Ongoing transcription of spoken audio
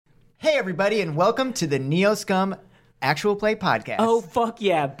Hey, everybody, and welcome to the Neo Scum Actual Play Podcast. Oh, fuck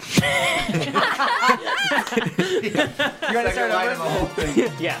yeah. You want to start over? The whole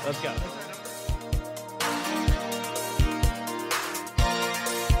thing. Yeah, let's go.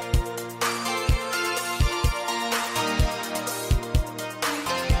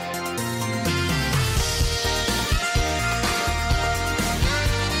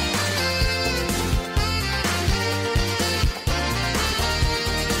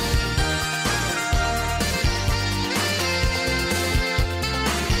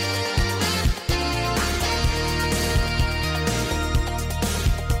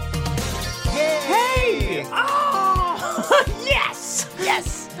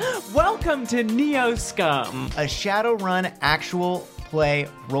 Welcome to Neo Scum, A Shadowrun Actual Play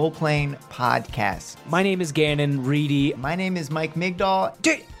Role-Playing Podcast. My name is Gannon Reedy. My name is Mike Migdal.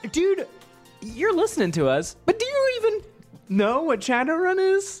 Dude, you're listening to us, but do you even know what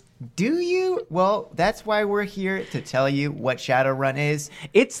Shadowrun is? Do you? Well, that's why we're here to tell you what Shadowrun is.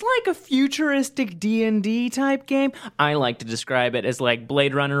 It's like a futuristic D&D type game. I like to describe it as like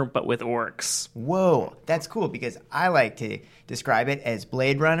Blade Runner, but with orcs. Whoa, that's cool because I like to describe it as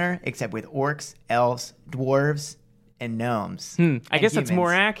Blade Runner, except with orcs, elves, dwarves, and gnomes. I guess that's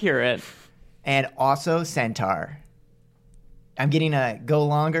more accurate. And also Centaur. I'm getting a go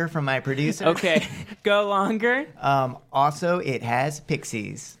longer from my producer. Okay, go longer. Also, it has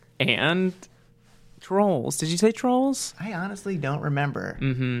pixies. And trolls. Did you say trolls? I honestly don't remember.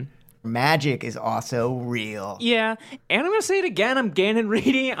 Mm-hmm. Magic is also real. Yeah, and I'm gonna say it again. I'm Gannon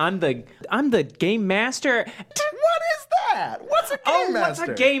Reedy. I'm the game master. What is that? What's a game master?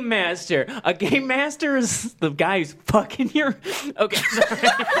 What's a game master? A game master is the guy who's fucking your. Okay, sorry.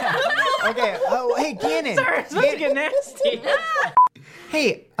 Okay. Oh, hey, Gannon. Sorry, it's about to get nasty.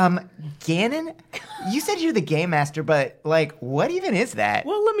 Hey, Gannon, you said you're the game master, but, like, what even is that?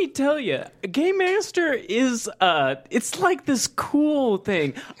 Well, let me tell you, a game master is, it's like this cool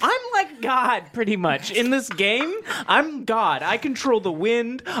thing. I'm like God, pretty much. In this game, I'm God. I control the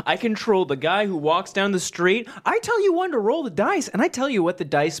wind. I control the guy who walks down the street. I tell you when to roll the dice, and I tell you what the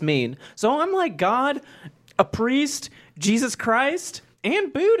dice mean. So I'm like God, a priest, Jesus Christ,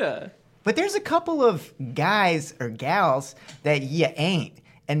 and Buddha. But there's a couple of guys or gals that you ain't,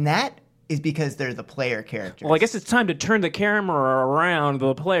 and that is because they're the player characters. Well, I guess it's time to turn the camera around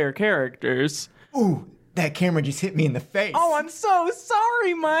the player characters. Ooh, that camera just hit me in the face. Oh, I'm so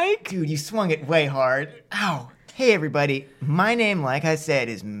sorry, Mike. Dude, you swung it way hard. Ow. Hey, everybody. My name, like I said,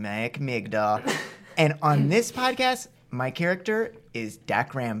 is Mike Migdal. And on this podcast, my character is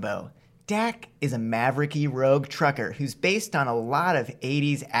Dak Rambo. Dak is a mavericky rogue trucker who's based on a lot of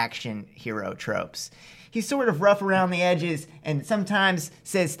 80s action hero tropes. He's sort of rough around the edges and sometimes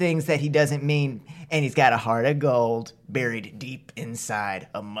says things that he doesn't mean, and he's got a heart of gold buried deep inside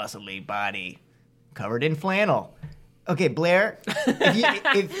a muscly body covered in flannel. Okay, Blair,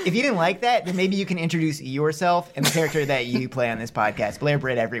 if you didn't like that, then maybe you can introduce yourself and the character that you play on this podcast. Blair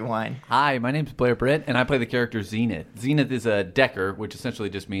Britt, everyone. Hi, my name's Blair Britt, and I play the character Zenith. Zenith is a Decker, which essentially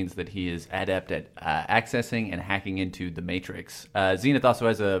just means that he is adept at accessing and hacking into the Matrix. Zenith also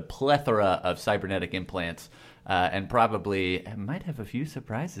has a plethora of cybernetic implants, and probably might have a few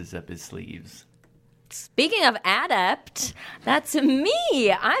surprises up his sleeves. Speaking of adept, that's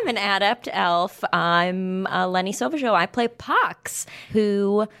me. I'm an adept elf. I'm Lenny Silverjoe. I play Pox,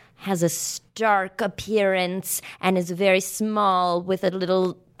 who has a stark appearance and is very small with a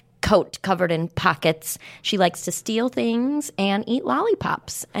little coat covered in pockets. She likes to steal things and eat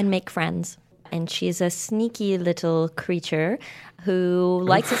lollipops and make friends. And she's a sneaky little creature who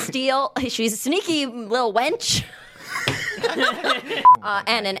likes to steal. She's a sneaky little wench.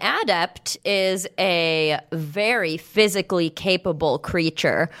 And an adept is a very physically capable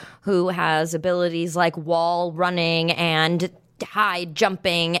creature who has abilities like wall running and high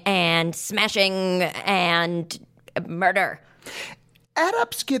jumping and smashing and murder.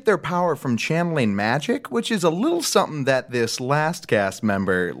 Adepts get their power from channeling magic, which is a little something that this last cast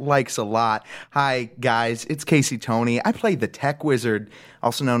member likes a lot. Hi, guys, it's Casey Tony. I play the Tech Wizard,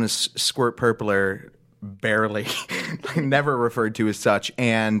 also known as Squirt Purpler. Barely. Never referred to as such.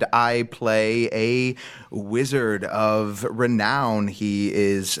 And I play a wizard of renown. He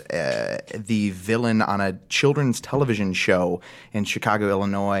is the villain on a children's television show in Chicago,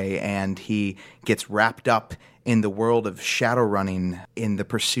 Illinois, and he gets wrapped up in the world of shadow running in the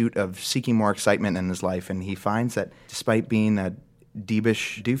pursuit of seeking more excitement in his life. And he finds that despite being a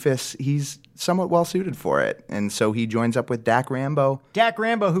Deebish doofus, he's somewhat well suited for it. And so he joins up with Dak Rambo. Dak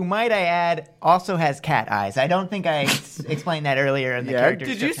Rambo, who might I add, also has cat eyes. I don't think I explained that earlier in the character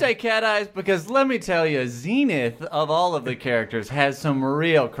Did you description. say cat eyes? Because let me tell you, Zenith, of all of the characters, has some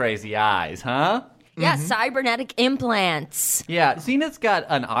real crazy eyes, huh? Yeah, cybernetic implants. Yeah, Zenith's got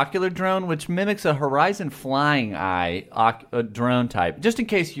an ocular drone, which mimics a Horizon Flying Eye drone type. Just in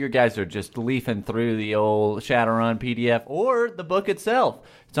case you guys are just leafing through the old Shadowrun PDF or the book itself.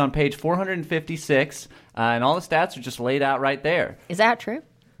 It's on page 456, and all the stats are just laid out right there. Is that true?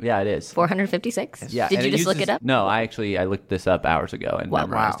 Yeah, it is. 456? Yeah, Did and you just look it up? No, I looked this up hours ago and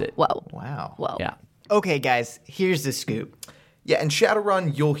memorized it. Whoa. Wow. Whoa. Yeah. Okay, guys, here's the scoop. Yeah, in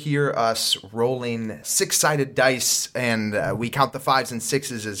Shadowrun, you'll hear us rolling 6-sided dice, and we count the 5s and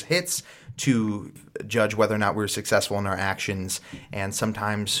 6s as hits to judge whether or not we're successful in our actions. And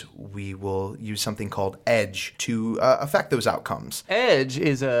sometimes we will use something called Edge to affect those outcomes. Edge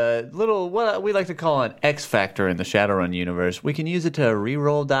is a little, what we like to call an X factor in the Shadowrun universe. We can use it to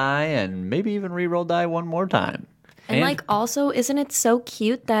reroll die and maybe even reroll die one more time. And like, also, isn't it so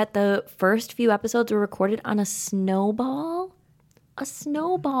cute that the first few episodes were recorded on a snowball? A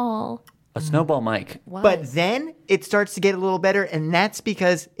snowball. A snowball mic. Wow. But then it starts to get a little better, and that's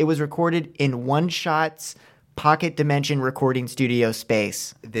because it was recorded in One Shot's Pocket Dimension recording studio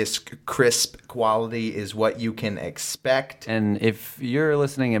space. This crisp quality is what you can expect. And if you're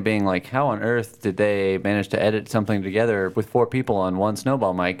listening and being like, how on earth did they manage to edit something together with 4 people on one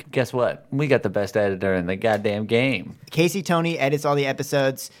snowball mic? Guess what? We got the best editor in the goddamn game. Casey Tony edits all the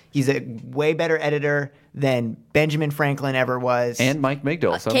episodes. He's a way better editor than Benjamin Franklin ever was. And Mike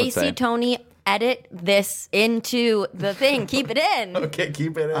Migdal, some would say. Casey, Tony, edit this into the thing. Keep it in. Okay,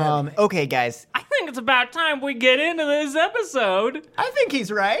 keep it in. Okay, guys, I think it's about time we get into this episode. I think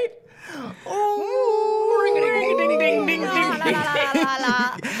he's right. Ding, ding, ding, ding, La, la, ding. la, la,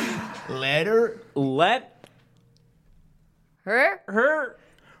 la, la. Letter. Let Her her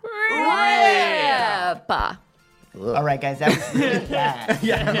rip. All right, guys, that was really bad.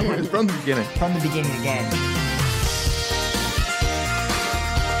 Yeah, it's from the beginning. From the beginning again.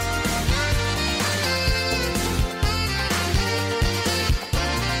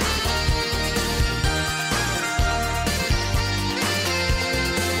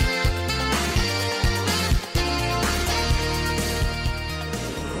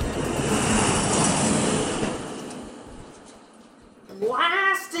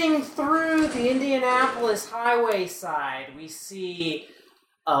 Blasting through the Indianapolis highway side, we see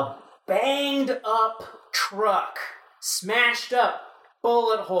a banged up truck, smashed up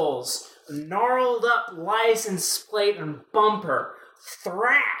bullet holes, gnarled up license plate and bumper,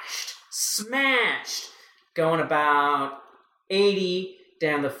 thrashed, smashed, going about 80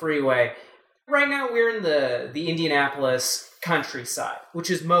 down the freeway. Right now we're in the Indianapolis countryside,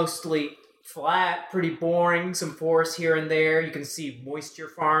 which is mostly flat, pretty boring, some forest here and there. You can see moisture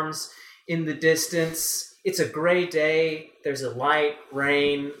farms in the distance. It's a gray day. There's a light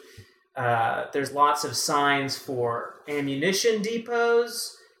rain. There's lots of signs for ammunition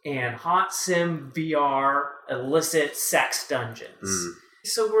depots and Hot Sim VR illicit sex dungeons.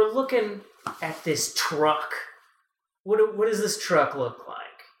 So we're looking at this truck. What does this truck look like?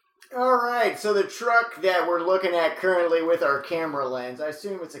 All right, so the truck that we're looking at currently with our camera lens, I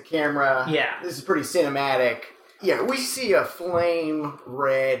assume it's a camera. Yeah. This is pretty cinematic. Yeah, we see a flame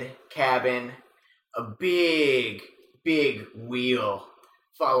red cabin, a big, big wheel,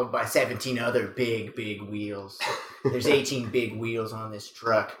 followed by 17 other big, big wheels. There's 18 big wheels on this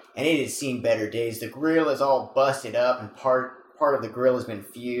truck, and it has seen better days. The grill is all busted up, and part of the grill has been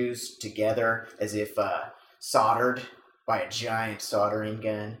fused together as if soldered by a giant soldering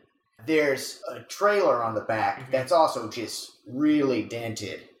gun. There's a trailer on the back that's also just really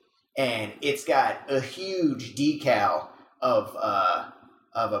dented, and it's got a huge decal of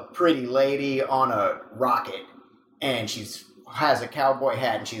a pretty lady on a rocket, and has a cowboy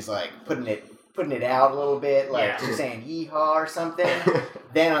hat, and she's like putting it out a little bit, like she's saying yeehaw or something.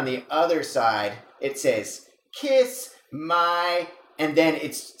 Then on the other side, it says "kiss my," and then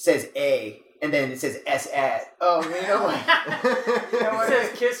it says A. And then it says SS. Oh, you know what? It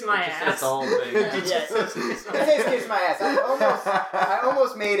says "kiss my ass." That's the whole thing. It just says "kiss my It says "kiss my ass." I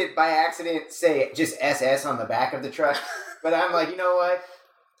almost made it by accident say just SS on the back of the truck, but I'm like, you know what?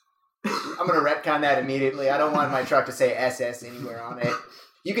 I'm gonna retcon that immediately. I don't want my truck to say SS anywhere on it.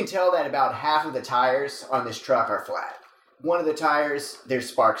 You can tell that about half of the tires on this truck are flat. One of the tires, there's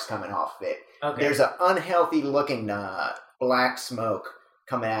sparks coming off of it. Okay. There's an unhealthy looking black smoke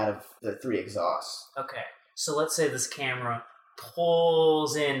coming out of the 3 exhausts. Okay, so let's say this camera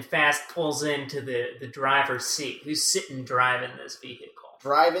pulls into the driver's seat. Who's sitting driving this vehicle?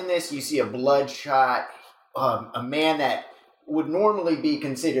 Driving this, you see a bloodshot, a man that would normally be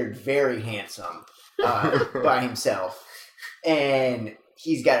considered very handsome by himself. And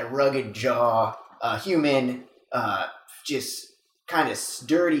he's got a rugged jaw, human, just kind of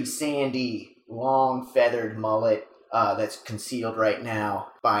dirty, sandy, long feathered mullet that's concealed right now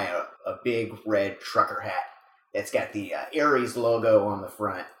by a big red trucker hat that's got the Ares logo on the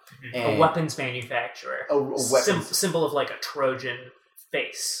front. A weapons manufacturer. A weapons. Symbol of like a Trojan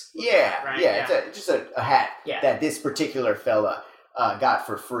face. Yeah, right? yeah. It's just a hat Yeah. that this particular fella got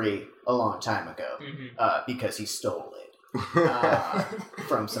for free a long time ago because he stole it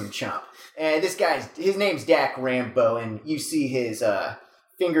from some chump. And this guy's, his name's Dak Rambo, and you see his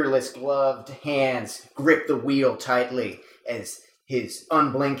fingerless gloved hands grip the wheel tightly as his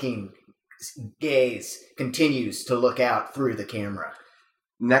unblinking gaze continues to look out through the camera.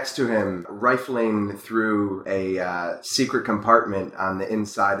 Next to him, rifling through a secret compartment on the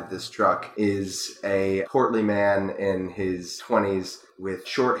inside of this truck, is a portly man in his 20s with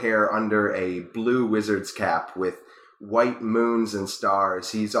short hair under a blue wizard's cap with white moons and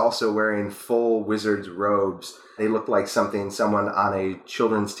stars. He's also wearing full wizard's robes. They look like something someone on a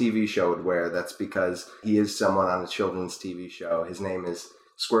children's TV show would wear. That's because he is someone on a children's TV show. His name is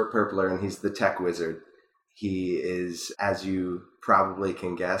Squirt Purpler, and he's the tech wizard. He is, as you probably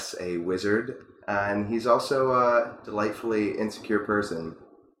can guess, a wizard, and he's also a delightfully insecure person.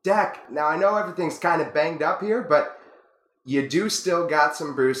 Dak, now I know everything's kind of banged up here, but you do still got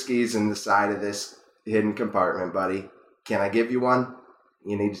some brewskis in the side of this hidden compartment, buddy. Can I give you one?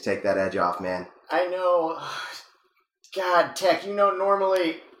 You need to take that edge off, man. I know. God, Tech, you know,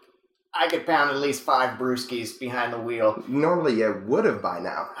 normally I could pound at least 5 brewskis behind the wheel. Normally you would have by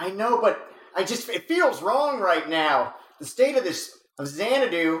now. I know, but it feels wrong right now. The state of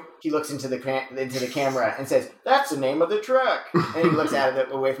Xanadu, he looks into the camera and says, "That's the name of the truck." And he looks out of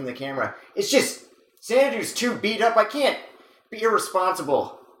it away from the camera. It's just, Xanadu's too beat up. I can't be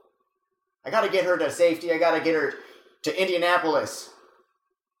irresponsible. I gotta get her to safety. I gotta get her to Indianapolis.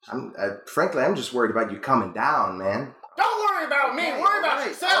 Frankly, I'm just worried about you coming down, man. Don't worry about me. Worry about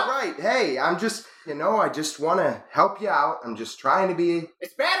yourself. All right. Hey, I'm just, I just want to help you out. I'm just trying to be...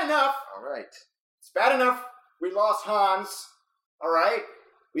 It's bad enough. All right. It's bad enough. We lost Hans. All right.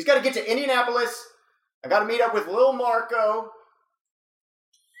 We just got to get to Indianapolis. I got to meet up with Lil Marco.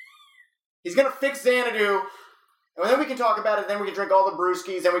 He's going to fix Xanadu. And then we can talk about it. Then we can drink all the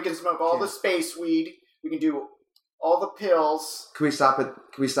brewskis. Then we can smoke all the space weed. We can do all the pills. Can we stop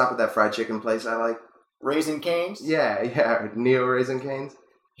at that fried chicken place I like? Raisin Canes? Yeah. Neo Raisin Canes?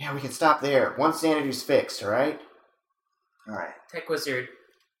 Yeah, we can stop there. Once Xanadu's fixed, all right? All right. Tech Wizard,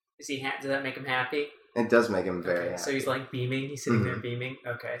 does that make him happy? It does make him very happy. So he's like beaming. He's sitting there beaming.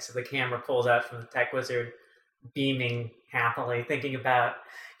 Okay, so the camera pulls out from the Tech Wizard, beaming happily, thinking about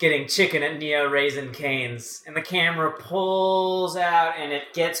getting chicken at Neo Raisin Canes. And the camera pulls out and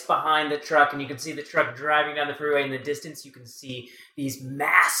it gets behind the truck, and you can see the truck driving down the freeway. In the distance, you can see these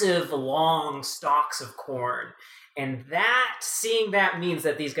massive, long stalks of corn. And seeing that means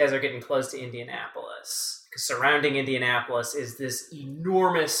that these guys are getting close to Indianapolis. Because surrounding Indianapolis is this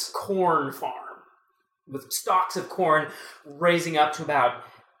enormous corn farm with stalks of corn raising up to about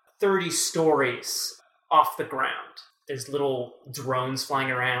 30 stories off the ground. There's little drones flying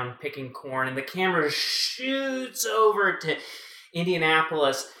around picking corn, and the camera shoots over to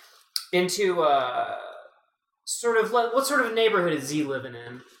Indianapolis into what sort of neighborhood is Z living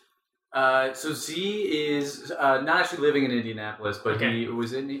in? So Z is not actually living in Indianapolis, but he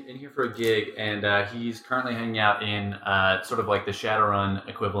was in here for a gig, and he's currently hanging out in sort of like the Shadowrun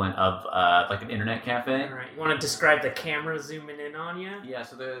equivalent of like an internet cafe. All right, you want to describe the camera zooming in on you? Yeah,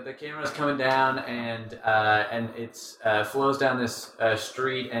 so the camera's coming down, and it's flows down this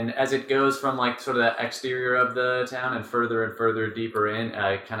street, and as it goes from like sort of the exterior of the town and further deeper in,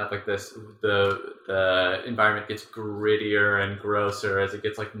 kind of like the environment gets grittier and grosser as it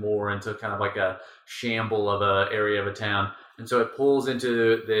gets like more into kind of like a shamble of a area of a town. And so it pulls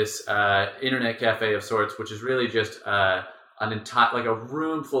into this internet cafe of sorts, which is really just an entire, like a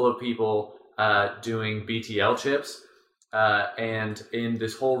room full of people doing BTL chips. And in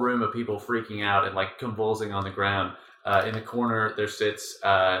this whole room of people freaking out and like convulsing on the ground, in the corner there sits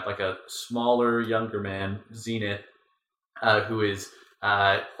like a smaller, younger man, Zenith, who is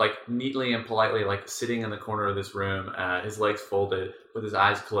like neatly and politely like sitting in the corner of this room, his legs folded with his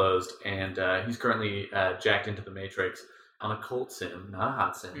eyes closed, and he's currently jacked into the Matrix on a cold sim, not a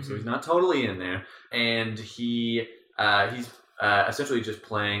hot sim, so he's not totally in there, and he's essentially just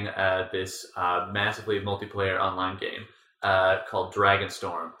playing this massively multiplayer online game. called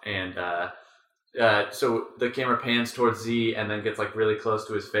Dragonstorm, and so the camera pans towards Z and then gets like really close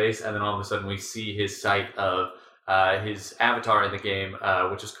to his face, and then all of a sudden we see his sight of his avatar in the game,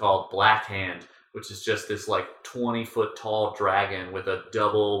 which is called Black Hand, which is just this like 20-foot tall dragon with a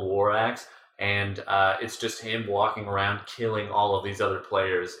double war axe, and it's just him walking around killing all of these other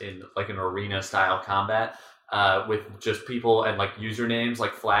players in like an arena style combat. With just people and like usernames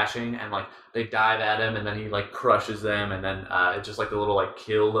like flashing, and like they dive at him and then he like crushes them, and then it's just like the little like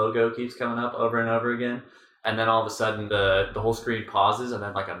kill logo keeps coming up over and over again, and then all of a sudden the whole screen pauses and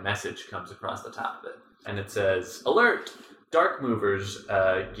then like a message comes across the top of it, and it says, "Alert! Dark Movers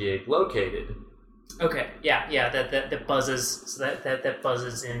gig located." Okay, yeah, that buzzes, so that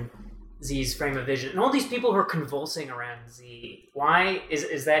buzzes in Z's frame of vision, and all these people who are convulsing around Z. Why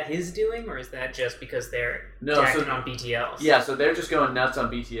is that his doing, or is that just because they're acting on BTLs? Yeah, so they're just going nuts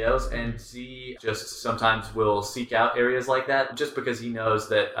on BTLs, and Z just sometimes will seek out areas like that, just because he knows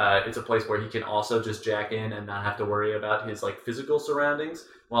that it's a place where he can also just jack in and not have to worry about his like physical surroundings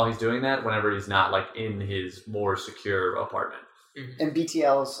while he's doing that. Whenever he's not like in his more secure apartment. Mm-hmm. And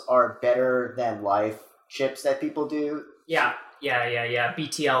BTLs are better than life chips that people do. Yeah.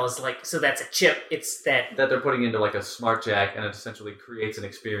 BTL is like, so that's a chip. It's that they're putting into like a smart jack, and it essentially creates an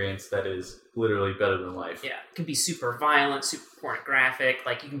experience that is literally better than life. Yeah, it can be super violent, super pornographic.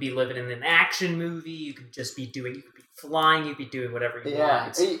 Like you can be living in an action movie. You could just be doing. You could be flying. You could be doing whatever you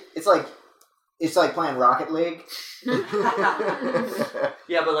want. It's like playing Rocket League.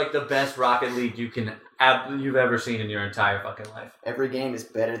 Yeah, but like the best Rocket League you've ever seen in your entire fucking life. Every game is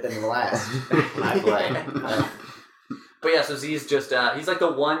better than the last I played. But yeah, so Z's just, he's like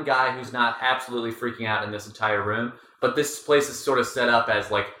the one guy who's not absolutely freaking out in this entire room. But this place is sort of set up as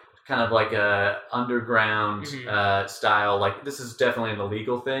like, kind of like a underground style. Like, this is definitely an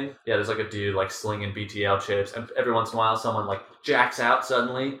illegal thing. Yeah, there's like a dude like slinging BTL chips. And every once in a while, someone like jacks out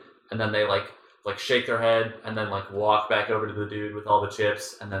suddenly. And then they like shake their head and then like walk back over to the dude with all the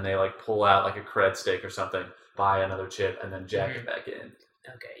chips. And then they like pull out like a cred stick or something, buy another chip, and then jack it back in.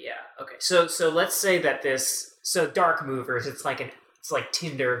 Okay, yeah. Okay. So let's say that Dark Movers, it's like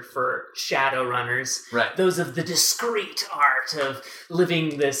Tinder for shadow runners. Right. Those of the discreet art of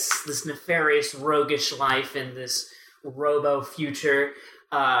living this nefarious roguish life in this robo future.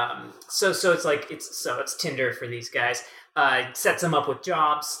 So it's Tinder for these guys. Sets them up with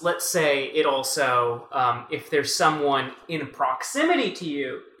jobs. Let's say it also, if there's someone in proximity to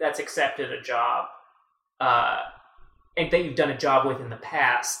you that's accepted a job, and that you've done a job with in the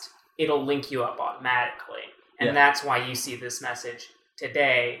past, it'll link you up automatically. And that's why you see this message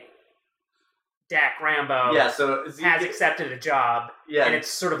today. Dak Rambo has accepted a job. Yeah. And it's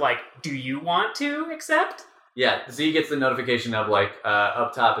sort of like, do you want to accept? Yeah, Z gets the notification of like,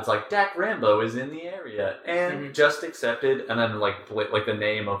 up top, it's like, Dak Rambo is in the area and just accepted, and then like the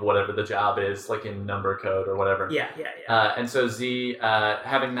name of whatever the job is, like in number code or whatever. Yeah. And so Z,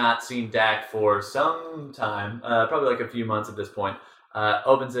 having not seen Dak for some time, probably like a few months at this point,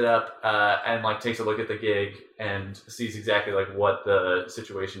 opens it up and like takes a look at the gig and sees exactly like what the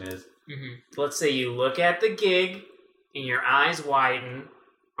situation is. Mm-hmm. Let's say you look at the gig and your eyes widen.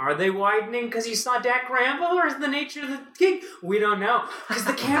 Are they widening because you saw Dak Rambo, or is the nature of the gig? We don't know. Because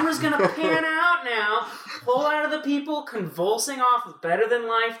the camera's going to pan out now, pull out of the people convulsing off with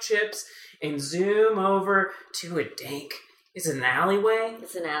better-than-life chips, and zoom over to a dank... Is it an alleyway?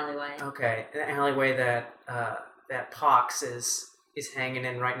 It's an alleyway. Okay, an alleyway that Pox is hanging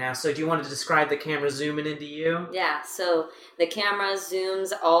in right now. So do you want to describe the camera zooming into you? Yeah, so the camera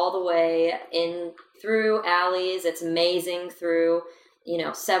zooms all the way in through alleys. It's mazing through...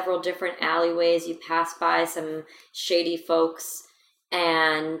 several different alleyways. You pass by some shady folks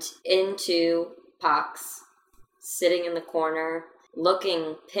and into Pox, sitting in the corner,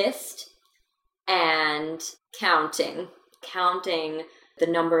 looking pissed and counting the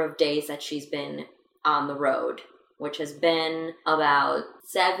number of days that she's been on the road, which has been about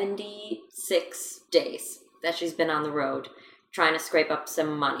 76 days that she's been on the road, trying to scrape up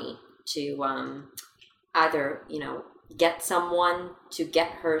some money to either, get someone to get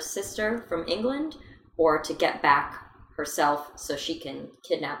her sister from England, or to get back herself so she can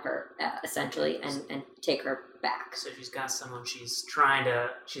kidnap her, essentially, and take her back. So she's got someone she's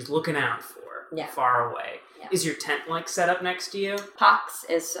looking out for, far away. Yeah. Is your tent, set up next to you? Pox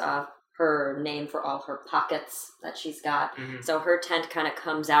is her name for all her pockets that she's got. Mm-hmm. So her tent kind of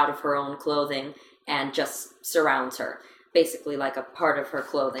comes out of her own clothing and just surrounds her, basically like a part of her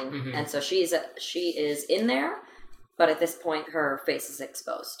clothing. Mm-hmm. And so she is in there, but at this point her face is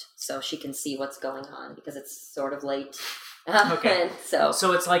exposed, so she can see what's going on because it's sort of late Okay. And so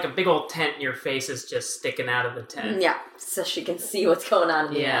So it's like a big old tent, and your face is just sticking out of the tent. yeah, so she can see what's going on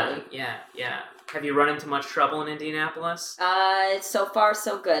in the Yeah, alley. yeah. Have you run into much trouble in Indianapolis? So far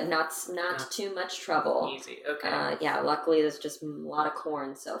so good. Not too much trouble. Easy. Okay. Yeah, luckily there's just a lot of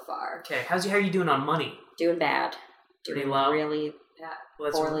corn so far. Okay. How are you doing on money? Doing bad. Pretty Doing low? really bad. Well,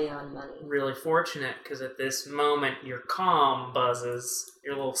 that's Poorly on money. really fortunate because at this moment your comm buzzes,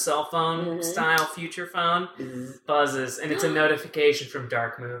 your little cell phone style future phone buzzes, and it's a notification from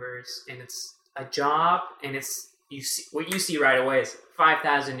Dark Movers, and it's a job, and it's what you see right away is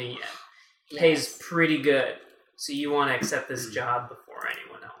 5,000 a year. Pays pretty good, so you want to accept this job before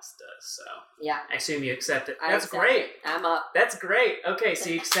anyone else does. So Yeah. I assume you accept it. I That's accept great. it. I'm up. That's great. Okay, so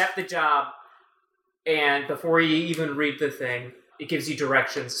you accept the job, and before you even read the thing, it gives you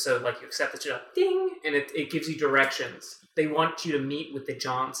directions. So, like, you accept the job, ding, and it gives you directions. They want you to meet with the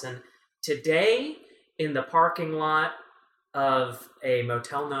Johnson today in the parking lot of a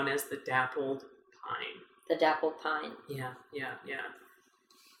motel known as the Dappled Pine. The Dappled Pine. Yeah.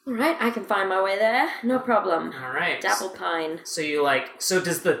 All right, I can find my way there. No problem. All right. Dappled Pine. So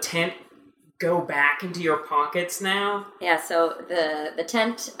does the tent go back into your pockets now? Yeah, so the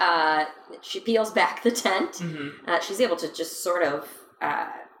tent, she peels back the tent. Mm-hmm. She's able to just sort of,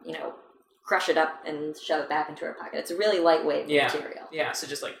 crush it up and shove it back into her pocket. It's a really lightweight material. Yeah, so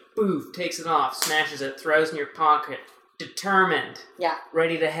just like, boof, takes it off, smashes it, throws in your pocket, determined, Yeah,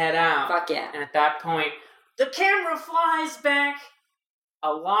 ready to head out. fuck yeah. And at that point, the camera flies back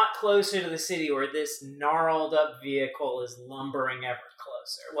a lot closer to the city where this gnarled up vehicle is lumbering ever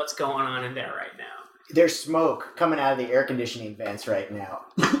closer. What's going on in there right now? There's smoke coming out of the air conditioning vents right now.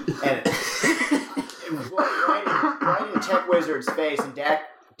 And right in the Tech Wizard's face, and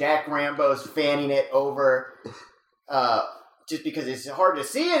Dak Rambo's fanning it over just because it's hard to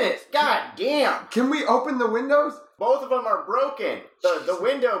see in it. God damn! Can we open the windows? Both of them are broken. The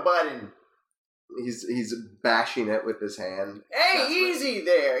window button. He's bashing it with his hand. Hey, easy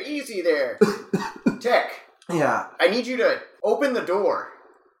there. Tech, Yeah. I need you to open the door.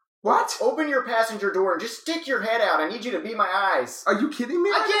 What? Open your passenger door and just stick your head out. I need you to be my eyes. Are you kidding me?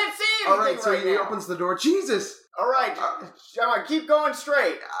 I can't see All anything right, so right he now. opens the door. Jesus. All right, keep going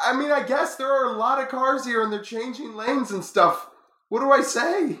straight. I mean, I guess there are a lot of cars here and they're changing lanes and stuff. What do I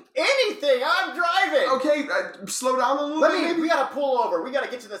say? Anything, I'm driving. Okay, slow down a little bit. Maybe. We gotta pull over. We gotta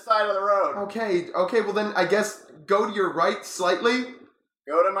get to the side of the road. Okay, well then I guess go to your right slightly.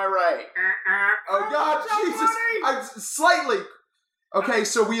 Go to my right. Oh God, so Jesus! Slightly. Okay,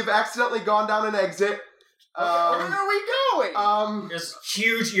 so we have accidentally gone down an exit. Where are we going? There's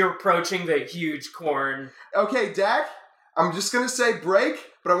huge, you're approaching the huge corn. Okay, Dak, I'm just gonna say brake,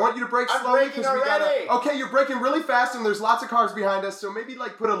 but I want you to brake I'm slowly braking we gotta. already. Okay, you're braking really fast, and there's lots of cars behind us, so maybe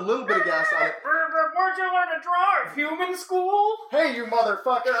like put a little bit of gas on it. Where'd you learn to drive? Human school? Hey, you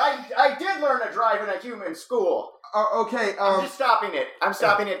motherfucker! I did learn to drive in a human school. Okay. I'm just stopping it. I'm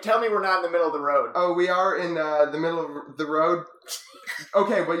stopping it. Tell me we're not in the middle of the road. Oh, we are in the middle of the road.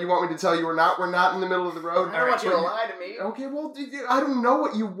 Okay, but you want me to tell you we're not in the middle of the road? I don't want you to lie to me. Okay, well, I don't know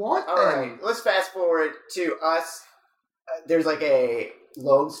what you want All then. right, let's fast forward to us. There's like a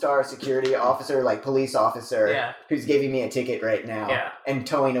Lone Star security officer, like police officer, who's giving me a ticket right now and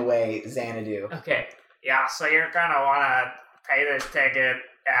towing away Xanadu. Okay. Yeah, so you're gonna wanna pay this ticket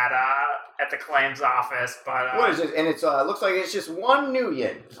at the claims office, but What is it? And it's looks like it's just 1 new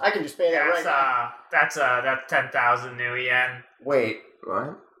yen. I can just pay that right now. that's 10,000 new yen. Wait,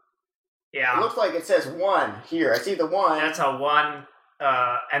 What? Yeah. it looks like it says 1 here. I see the 1. That's a 1,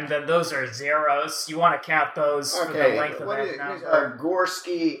 and then those are zeros. You want to count those for the length of what that is it? number.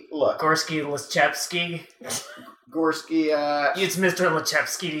 Gorsky, look. Gorsky Lechevsky. Gorsky, It's Mr.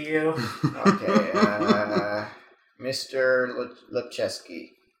 Lechevsky to you. okay, Mr. Lipchesky.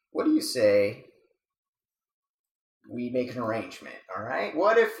 What do you say we make an arrangement, all right?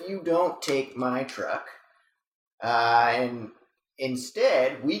 What if you don't take my truck, and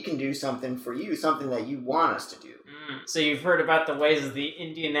instead we can do something for you, something that you want us to do? So you've heard about the ways of the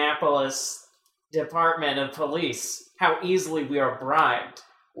Indianapolis Department of Police, how easily we are bribed.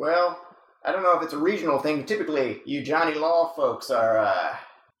 Well, I don't know if it's a regional thing. Typically, you Johnny Law folks are,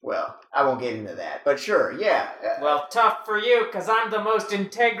 well, I won't get into that, but sure, yeah. Well, tough for you, because I'm the most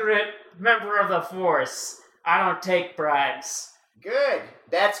integrate member of the force. I don't take bribes. Good.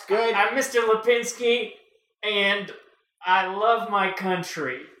 That's good. I'm Mr. Lipinski, and I love my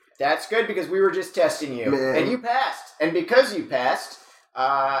country. That's good because we were just testing you. Man. And you passed. And because you passed,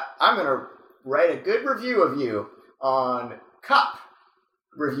 I'm going to write a good review of you on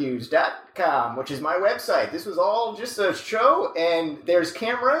copreviews.com, which is my website. This was all just a show, and there's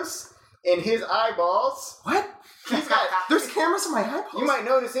cameras in his eyeballs. What? There's cameras in my eyeballs. You might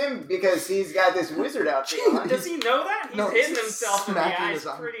notice him because he's got this wizard outfit on. Does he know that? He's No, hitting he's himself in the smacking eyes his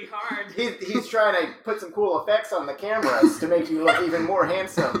eye. pretty hard. He's trying to put some cool effects on the cameras to make you look even more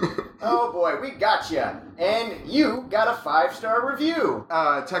handsome. Oh boy, we got you. And you got a 5-star review.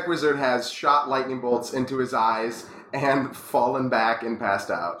 Tech Wizard has shot lightning bolts into his eyes and fallen back and passed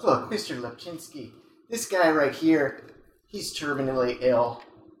out. Look, Mr. Lepchinsky, this guy right here, he's terminally ill.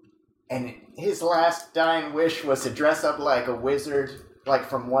 And his last dying wish was to dress up like a wizard, like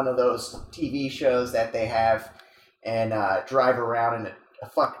from one of those TV shows that they have, and drive around in a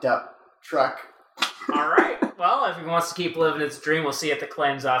fucked up truck. All right. Well, if he wants to keep living his dream, we'll see you at the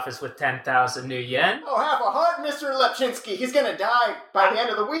claims office with 10,000 new yen. Oh, have a heart, Mr. Lepchinsky. He's gonna die by the end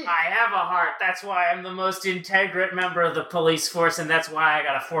of the week. I have a heart. That's why I'm the most integrate member of the police force, and that's why I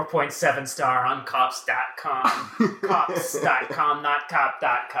got a 4.7 star on cops.com. Cops.com, not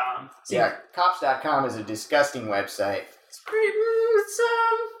cop.com. See, Yeah, cops.com is a disgusting website. it's a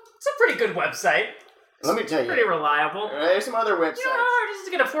pretty good website. Let me tell you. Pretty reliable. There's some other websites. You know how hard it is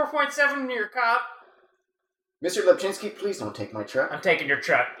to get a 4.7 in your cop? Mr. Lepchinsky, please don't take my truck. I'm taking your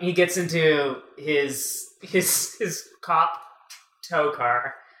truck. He gets into his cop tow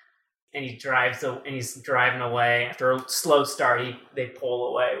car, and he's driving away. After a slow start, they pull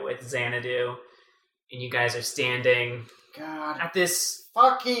away with Xanadu, and you guys are standing God, at this.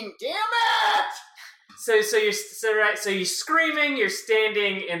 fucking damn it! So you're screaming. You're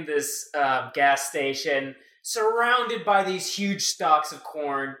standing in this gas station, surrounded by these huge stalks of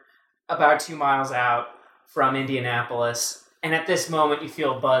corn, about 2 miles out from Indianapolis. And at this moment, you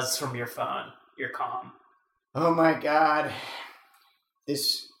feel a buzz from your phone, your comm. Oh my God.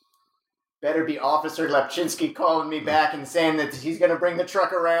 This better be Officer Lepchinsky calling me back and saying that he's gonna bring the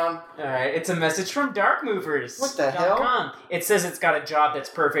truck around. Alright, it's a message from Darkmovers. What the hell? It says it's got a job that's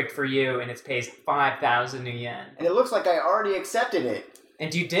perfect for you, and it pays 5,000 new yen. And it looks like I already accepted it.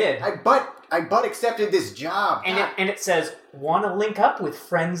 And you did. I butt accepted this job. And it says, want to link up with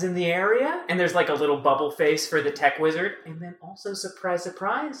friends in the area? And there's like a little bubble face for the tech wizard. And then also, surprise,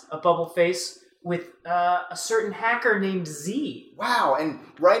 surprise, a bubble face with a certain hacker named Z. Wow, and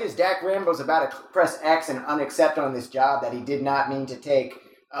right as Dak Rambo's about to press X and unaccept on this job that he did not mean to take,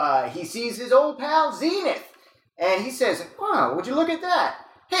 he sees his old pal Zenith. And he says, wow, would you look at that?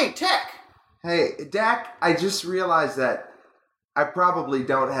 Hey, Tech. Hey, Dak, I just realized that I probably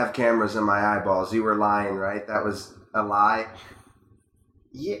don't have cameras in my eyeballs. You were lying, right? That was a lie?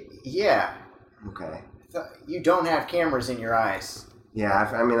 Yeah. Okay. You don't have cameras in your eyes. Yeah,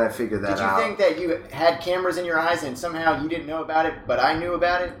 I figured that out. Did you think that you had cameras in your eyes and somehow you didn't know about it, but I knew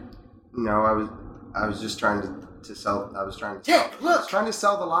about it? No, I was just trying to sell. I was trying to. Tech, I was look! trying to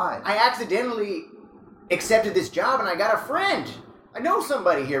sell the lie. I accidentally accepted this job and I got a friend. I know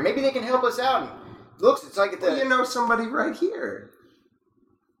somebody here. Maybe they can help us out. And looks, it's like Well, you know somebody right here.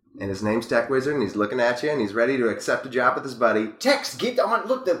 And his name's Tech Wizard, and he's looking at you, and he's ready to accept a job with his buddy. Tex, get on.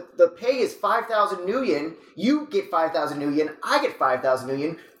 Look, the pay is 5,000 new yen. You get 5,000 new yen. I get 5,000 new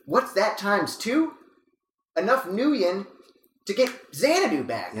yen. What's that times 2? Enough new yen to get Xanadu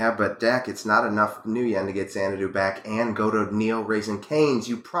back. Yeah, but Dak, it's not enough new yen to get Xanadu back and go to Neil Raising Cane's.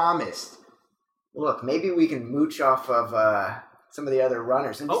 You promised. Look, maybe we can mooch off of some of the other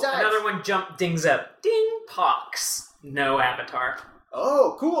runners. And besides, another one dings up. Ding, Pox. No avatar.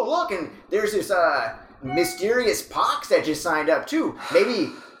 Oh, cool! Look, and there's this mysterious Pox that just signed up too.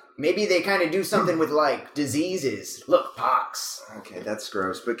 Maybe they kind of do something with like diseases. Look, Pox. Okay, that's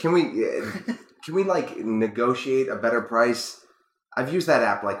gross. But can we like negotiate a better price? I've used that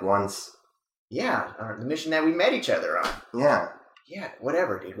app like once. Yeah, the mission that we met each other on. Yeah. Yeah,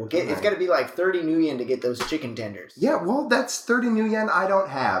 whatever, dude. We'll get. It's got to be like 30 new yen to get those chicken tenders. Yeah, well, that's 30 new yen I don't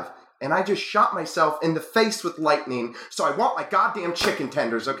have. And I just shot myself in the face with lightning, so I want my goddamn chicken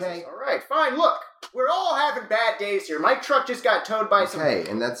tenders, okay? All right, fine. Look, we're all having bad days here. My truck just got towed by some... Okay,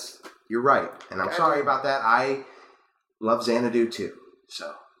 and you're right. And I'm sorry about that. I love Xanadu too,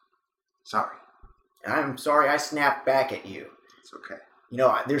 so sorry. I'm sorry I snapped back at you. It's okay. You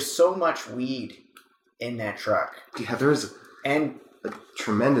know, there's so much weed in that truck. Yeah, there's and a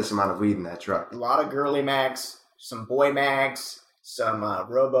tremendous amount of weed in that truck. A lot of girly mags, some boy mags, some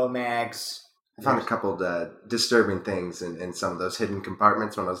robo mags. I found a couple of disturbing things in some of those hidden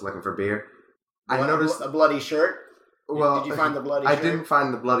compartments when I was looking for beer. I noticed a bloody shirt. Well, did you find the bloody shirt? I didn't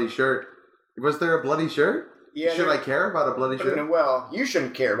find the bloody shirt. Was there a bloody shirt? Yeah. Should I care about a bloody shirt? Well, you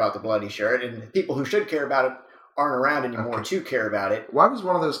shouldn't care about the bloody shirt, and the people who should care about it aren't around anymore to care about it. Why was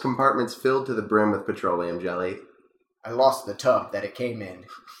one of those compartments filled to the brim with petroleum jelly? I lost the tub that it came in.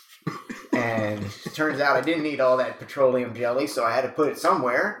 And it turns out I didn't need all that petroleum jelly, so I had to put it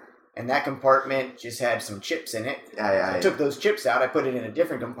somewhere. and that compartment just had some chips in it. I took those chips out, I put it in a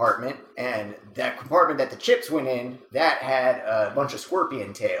different compartment, and that compartment that the chips went in, that had a bunch of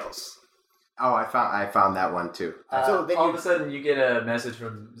scorpion tails. Oh, I found that one too. So then all of a sudden, you get a message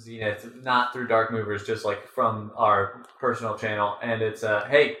from Zenith, not through Dark Movers, just like from our personal channel, and it's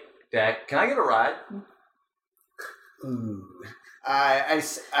 "Hey, Dak, can I get a ride?" Ooh. I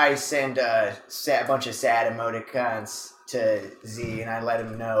send a bunch of sad emoticons to Z, and I let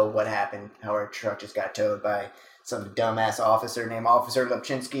him know what happened, how our truck just got towed by some dumbass officer named Officer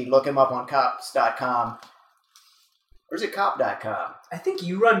Lepchinsky. Look him up on cops.com. Or is it cop.com? I think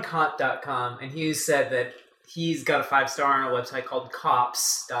you run cop.com, and he said that he's got a 5-star on a website called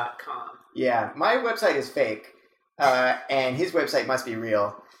cops.com. Yeah, my website is fake, and his website must be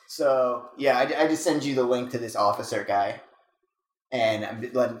real. So, yeah, I just send you the link to this officer guy,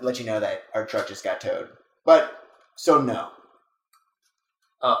 and let you know that our truck just got towed. But, so no.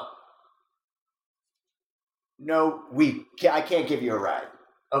 Oh, No, I can't give you a ride.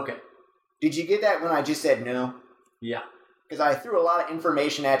 okay. Did you get that when I just said no? Yeah. Because I threw a lot of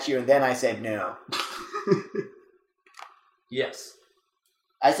information at you, and then I said no. Yes.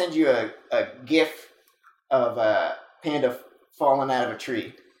 I send you a GIF of a panda falling out of a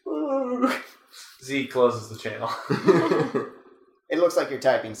tree. Z closes the channel. It looks like you're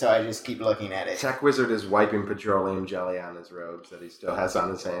typing, so I just keep looking at it. Tech Wizard is wiping petroleum jelly on his robes that he still has on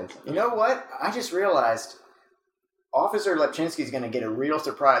his hands. You know what? I just realized Officer Lepchinsky is going to get a real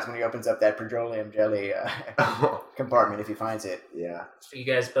surprise when he opens up that petroleum jelly compartment if he finds it. Yeah. So you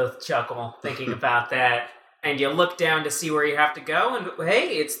guys both chuckle thinking about that, and you look down to see where you have to go, and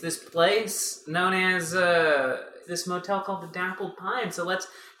hey, it's this place known as this motel called the Dappled Pine. So let's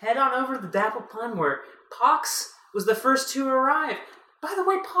head on over to the Dappled Pine, where Pox was the first to arrive. By the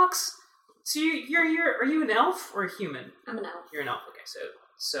way, Pox, so you're are you an elf or a human? I'm an elf. You're an elf. Okay,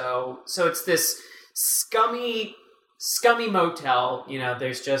 so it's this scummy motel. You know,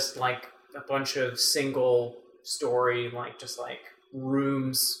 there's just like a bunch of single story, like just like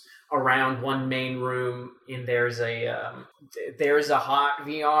rooms around one main room. And there's a hot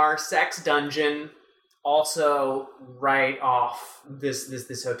VR sex dungeon also right off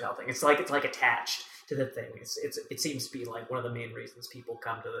this hotel thing. It's like attached to the thing. It seems to be like one of the main reasons people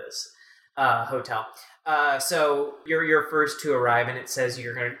come to this hotel. So you're first to arrive, and it says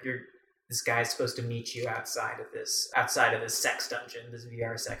this guy's supposed to meet you outside of this sex dungeon, this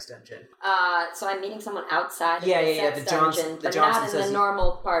VR sex dungeon. So I'm meeting someone outside of the sex the dungeon, but Johnson not in the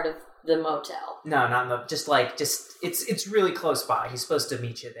normal part of the motel. No, not in the it's really close by. He's supposed to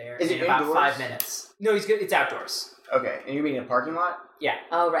meet you there Is in it about indoors? 5 minutes. No, he's good. It's outdoors. Okay, and you're meeting in a parking lot? Yeah.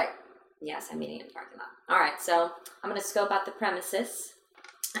 Oh, right. Yes, I'm meeting in the parking lot. All right, so I'm going to scope out the premises.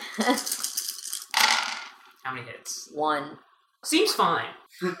 How many hits? 1. Seems fine.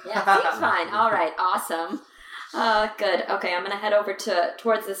 Yeah, seems fine. All right, awesome. Good. Okay, I'm going to head over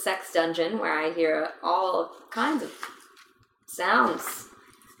towards the sex dungeon where I hear all kinds of sounds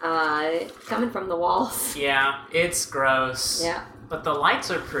coming from the walls. Yeah, it's gross. Yeah. But the lights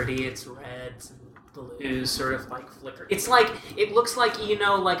are pretty. It's reds and blues, sort of like flicker. It's like, it looks like,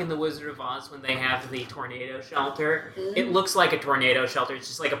 like in The Wizard of Oz when they have the tornado shelter. Mm-hmm. It looks like a tornado shelter. It's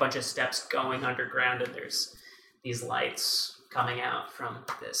just like a bunch of steps going underground, and there's these lights coming out from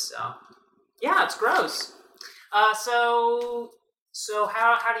this. So, yeah, it's gross. So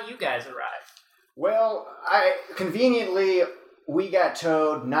how do you guys arrive? Well, conveniently, we got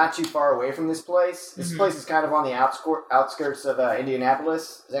towed not too far away from this place. This place is kind of on the outskirts of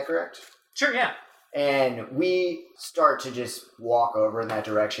Indianapolis. Is that correct? Sure, yeah. And we start to just walk over in that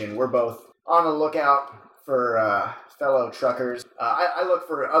direction. We're both on the lookout for fellow truckers. I look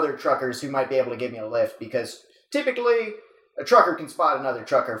for other truckers who might be able to give me a lift, because typically a trucker can spot another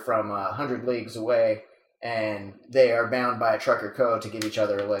trucker from 100 leagues away, and they are bound by a trucker code to give each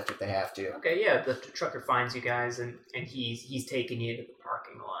other a lift if they have to. Okay, yeah, the trucker finds you guys, and he's taking you to the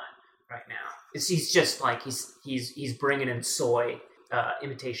parking lot right now. He's just like, he's bringing in soy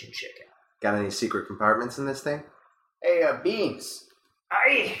imitation chicken. Got any secret compartments in this thing? Hey, Beans.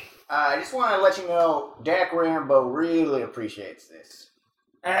 Aye. I just want to let you know, Dak Rambo really appreciates this.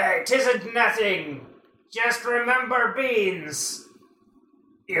 'Tisn't nothing. Just remember, Beans.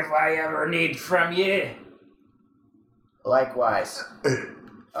 If I ever need from you. Likewise.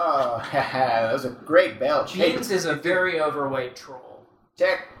 Oh, that was a great belch. Beans is a very overweight troll.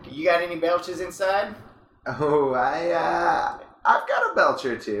 Tech, you got any belches inside? Oh, I've got a belch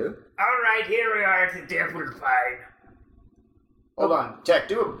or two. All right, here we are at the Dappled Pine. Hold on, Tech,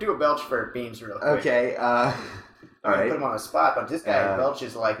 do a belch for Beans real quick. Okay, all I'm gonna right. put him on the spot, but this guy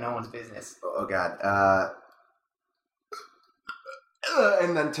belches like no one's business. Oh, God.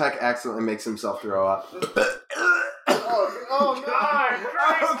 and then Tech accidentally makes himself throw up. Oh, God,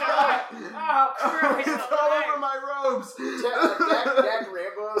 Christ, God. oh, Christ, It's all over my robes. Dak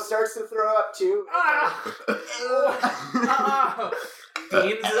Rambo starts to throw up too.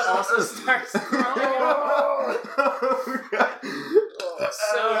 Beans also starts throwing up.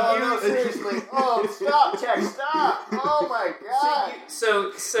 Oh, no, seriously. Oh, stop, Tech, stop. Oh, my God.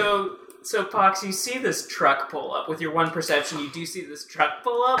 So Pox, you see this truck pull up. With your one perception, you do see this truck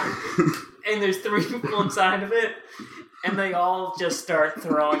pull up, and there's 3 people inside of it, and they all just start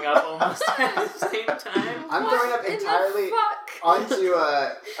throwing up almost at the same time. I'm throwing up entirely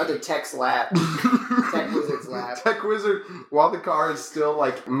onto Tech's lap. Tech Wizard's lap. Tech Wizard, while the car is still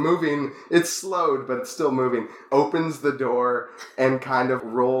like moving, it's slowed, but it's still moving, opens the door and kind of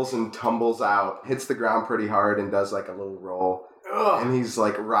rolls and tumbles out, hits the ground pretty hard and does like a little roll. Ugh. And he's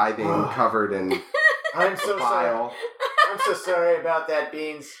like writhing, covered in I'm so sorry. bile. I'm so sorry about that,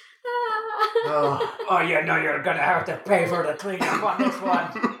 Beans. Oh, you know you're gonna have to pay for the cleanup on this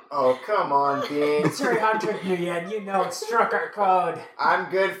one. Oh, come on, Beans. 300 million, you know it struck our code. I'm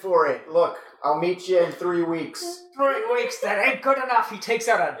good for it. Look, I'll meet you in 3 weeks. 3 weeks, that ain't good enough. He takes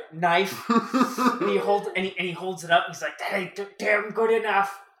out a knife, and he holds it up. He's like, that ain't damn good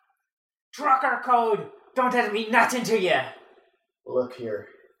enough. Trucker code, don't let me nothing to you. Look here.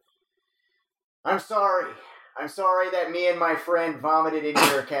 I'm sorry. I'm sorry that me and my friend vomited in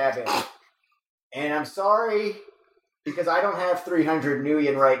your cabin. And I'm sorry because I don't have 300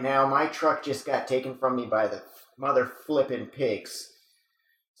 million right now. My truck just got taken from me by the mother flippin' pigs.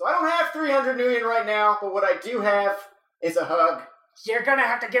 So I don't have 300 million right now, but what I do have is a hug. You're gonna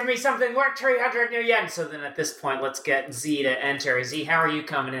have to give me something worth 300 million. So then at this point, let's get Z to enter. Z, how are you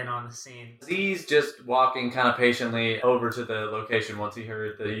coming in on the scene? Z's just walking kind of patiently over to the location once he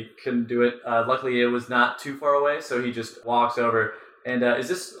heard that he couldn't do it. Luckily, it was not too far away, so he just walks over. And is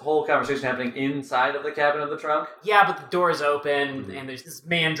this whole conversation happening inside of the cabin of the trunk? Yeah, but the door's open, and there's this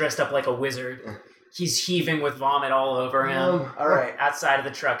man dressed up like a wizard. He's heaving with vomit all over him. All right. Outside of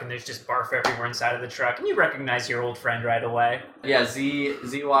the truck, and there's just barf everywhere inside of the truck. And you recognize your old friend right away. Yeah, Z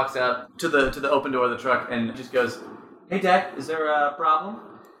walks up to the open door of the truck and just goes, "Hey, Dak, is there a problem?"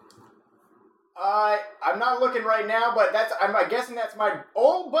 I'm not looking right now, but I'm guessing that's my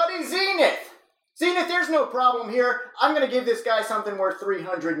old buddy Zenith. Zenith, there's no problem here. I'm gonna give this guy something worth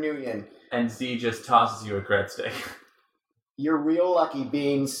 300 million. And Z just tosses you a cred stick. You're real lucky,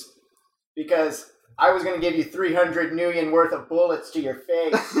 Beans, because I was going to give you 300 million worth of bullets to your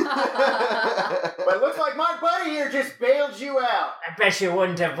face. But it looks like my buddy here just bailed you out. I bet you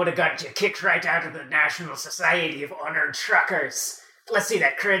would have got you kicked right out of the National Society of Honored Truckers. Let's see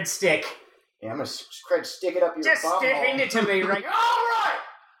that cred stick. Yeah, I'm going to stick it up your Just bum hand hole. it to me right. All right.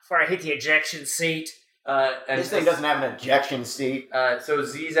 Before I hit the ejection seat. And This thing doesn't have an ejection seat. So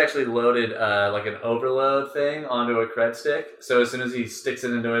Z's actually loaded like an overload thing onto a cred stick. So as soon as he sticks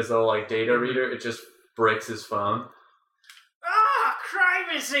it into his little like data reader, it just bricks his phone. Ah,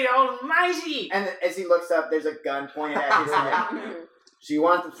 privacy almighty! And as he looks up, there's a gun pointed at his head. So you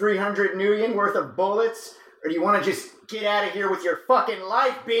want the 300 million worth of bullets? Or do you want to just get out of here with your fucking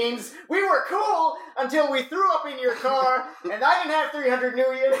life, Beans? We were cool until we threw up in your car, and I didn't have 300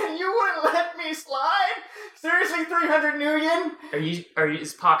 million, and you wouldn't let me slide? Seriously, 300 million?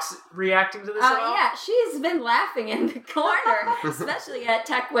 Is Pox reacting to this at all? Yeah, she's been laughing in the corner, especially at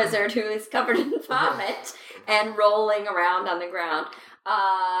Tech Wizard, who is covered in vomit and rolling around on the ground.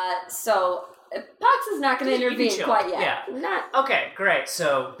 So Pox is not going to intervene quite yet. Yeah. Okay, great.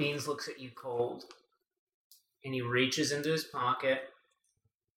 So Beans looks at you cold, and he reaches into his pocket,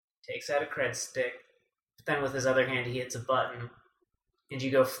 takes out a cred stick, but then with his other hand he hits a button, and you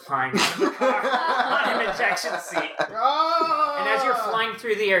go flying out of the car on an ejection seat. Oh! And as you're flying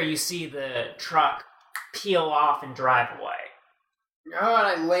through the air, you see the truck peel off and drive away. Oh, and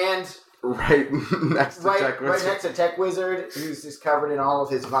I land Right next to Tech right Wizard. next to Tech Wizard, who's just covered in all of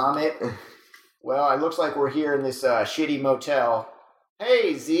his vomit. Well, it looks like we're here in this shitty motel.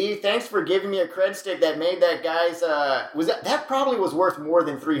 Hey, Z, thanks for giving me a cred stick that made that guy's, that probably was worth more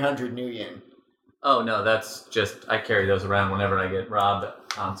than 300 million. Oh no, that's just I carry those around whenever I get robbed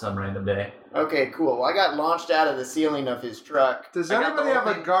on some random day. Okay, cool. Well, I got launched out of the ceiling of his truck. Does I got the anybody whole have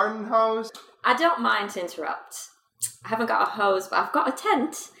a thing. garden hose? I don't mind to interrupt. I haven't got a hose, but I've got a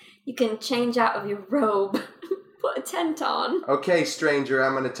tent. You can change out of your robe, put a tent on. Okay, stranger,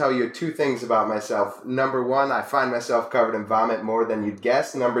 I'm going to tell you 2 things about myself. Number 1, I find myself covered in vomit more than you'd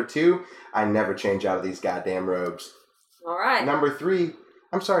guess. Number 2, I never change out of these goddamn robes. All right. Number 3,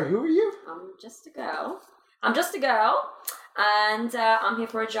 I'm sorry, who are you? I'm just a girl, and I'm here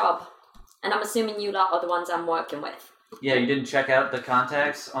for a job. And I'm assuming you lot are the ones I'm working with. Yeah, you didn't check out the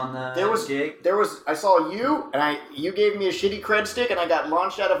contacts on the gig? I saw you, and you gave me a shitty cred stick, and I got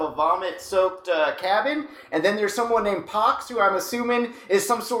launched out of a vomit-soaked cabin. And then there's someone named Pox, who I'm assuming is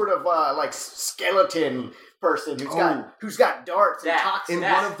some sort of like skeleton person who's got darts and toxins. In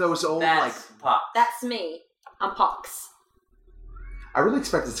one of those old like Pox. That's me. I'm Pox. I really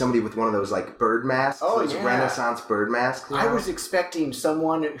expected somebody with one of those like bird masks, those Renaissance bird masks. I was expecting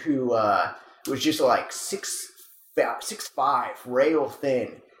someone who was just like 6'5", rail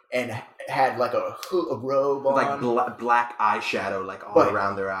thin, and had like a robe on, like black eyeshadow, like all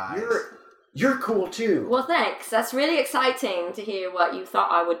around their eyes. You're cool too. Well, thanks. That's really exciting to hear what you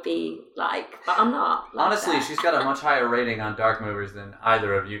thought I would be like, but I'm not. Like Honestly, that. she's got a much higher rating on Dark Movers than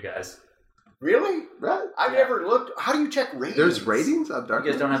either of you guys. Really? Right? I've never looked. How do you check ratings? There's ratings on Dark.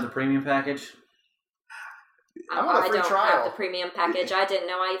 You guys don't have the premium package? I'm on a free I don't trial. have the premium package. I didn't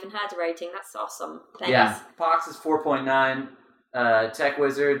know I even had a rating. That's awesome. Thanks. Yeah. Pox is 4.9. Tech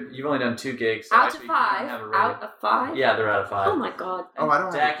Wizard, you've only done 2 gigs. So Out actually of 5. you don't have a rating. Out of 5. Yeah, they're out of 5. Oh my god. Oh, I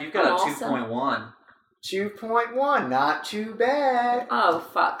don't. Dak, you've got I'm a awesome. 2.1. 2.1, not too bad. Oh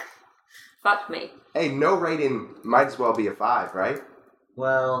fuck. Fuck me. Hey, no rating might as well be a 5, right?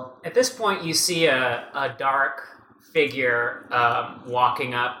 Well, At this point, you see a dark figure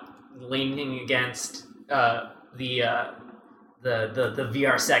walking up, leaning against the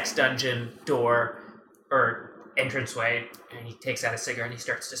VR sex dungeon door or entranceway, and he takes out a cigarette and he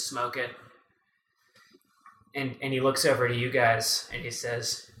starts to smoke it. And he looks over to you guys and he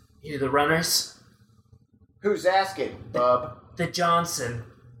says, "You the runners? Who's asking, bub? The Johnson."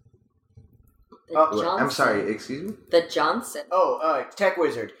 The Johnson. Johnson. I'm sorry, excuse me? The Johnson. Oh, Tech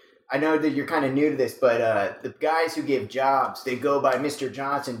Wizard. I know that you're kind of new to this, but the guys who give jobs, they go by Mr.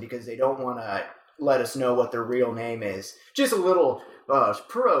 Johnson because they don't want to let us know what their real name is. Just a little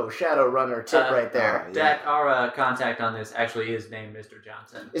pro Shadowrunner tip right there. Dak, our contact on this actually is named Mr.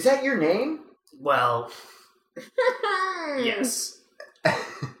 Johnson. Is that your name? Well, yes.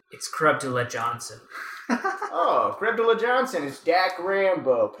 It's Crubdula Johnson. Oh, Crabdula Johnson. It's Dak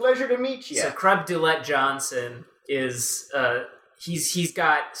Rambo. Pleasure to meet you. So Crubdulette Johnson is he's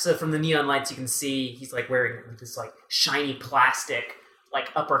got, so from the neon lights you can see he's like wearing this like shiny plastic like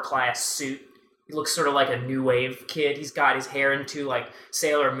upper class suit. He looks sort of like a new wave kid. He's got his hair into like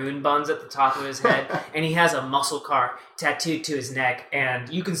Sailor Moon buns at the top of his head, and he has a muscle car tattooed to his neck. And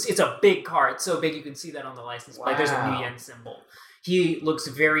you can see it's a big car. It's so big you can see that on the license plate. There's a New Yen symbol. He looks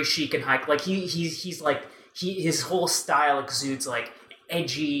very chic and high. Like his whole style exudes like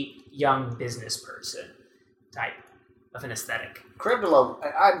edgy young business person type of an aesthetic. Crabdula,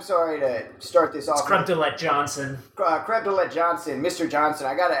 I'm sorry to start this It's off. Crubdulette Johnson. Crabdula Johnson, Mr. Johnson,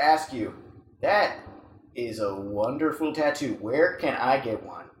 I gotta ask you, that is a wonderful tattoo. Where can I get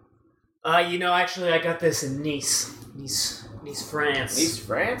one? Actually I got this in Nice, France. Nice,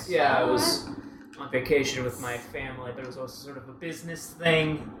 France? Yeah, I was on vacation with my family, but it was also sort of a business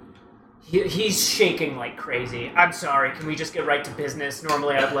thing. He's shaking like crazy. I'm sorry, can we just get right to business?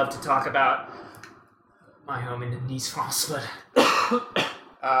 Normally I'd love to talk about my home in Nice, France, but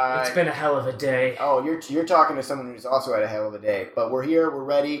it's been a hell of a day. Oh, you're talking to someone who's also had a hell of a day. But we're here, we're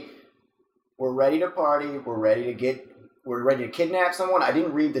ready. We're ready to party. We're ready to kidnap someone. I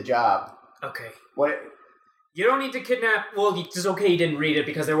didn't read the job. Okay. What? You don't need to kidnap... Well, it's okay you didn't read it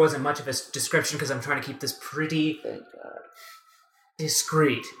because there wasn't much of a description because I'm trying to keep this pretty Thank God.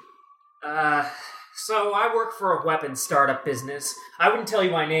 discreet. So I work for a weapons startup business. I wouldn't tell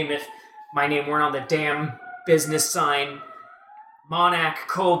you my name if my name weren't on the damn business sign. Monac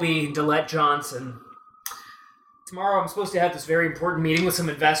Colby Dillette Johnson. Tomorrow I'm supposed to have this very important meeting with some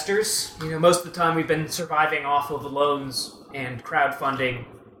investors. Most of the time we've been surviving off of loans and crowdfunding.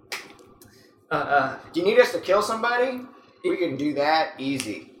 Do you need us to kill somebody? We can do that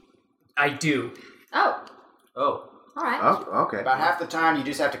easy. I do. Oh. Oh. All right. Oh, okay. About half the time, you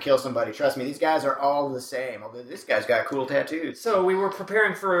just have to kill somebody. Trust me, these guys are all the same. Although this guy's got cool tattoos. So we were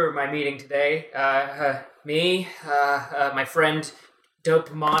preparing for my meeting today. Me, my friend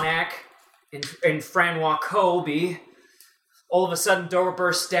Dope Monac, and Francois Colby. All of a sudden, door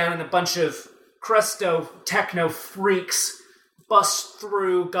bursts down and a bunch of Cresto techno freaks bust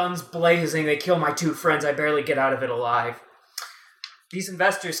through, guns blazing. They kill my 2 friends. I barely get out of it alive. These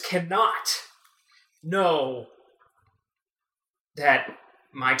investors cannot know that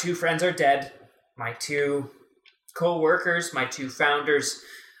my 2 friends are dead. My 2 co-workers, my 2 founders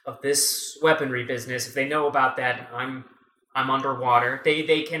of this weaponry business, if they know about that, I'm underwater.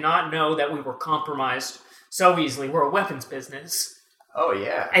 They cannot know that we were compromised so easily. We're a weapons business. Oh,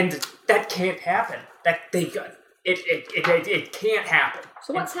 yeah. And that can't happen. It can't happen.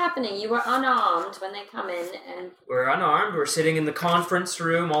 So what's happening? You were unarmed when they come in, and We're unarmed. We're sitting in the conference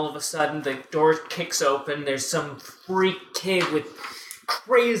room. All of a sudden, the door kicks open. There's some freak kid with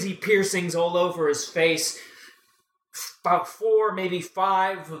crazy piercings all over his face. About 4, maybe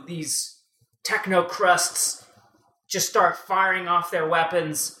 5 of these techno crusts just start firing off their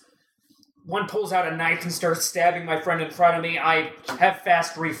weapons. One pulls out a knife and starts stabbing my friend in front of me. I have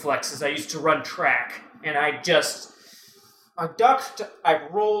fast reflexes. I used to run track. And I ducked, I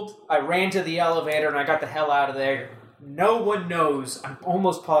rolled, I ran to the elevator, and I got the hell out of there. No one knows, I'm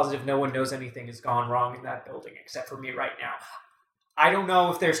almost positive no one knows anything has gone wrong in that building except for me right now. I don't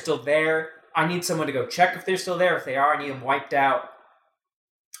know if they're still there. I need someone to go check if they're still there. If they are, I need them wiped out.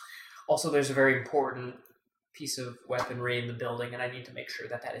 Also, there's a very important piece of weaponry in the building, and I need to make sure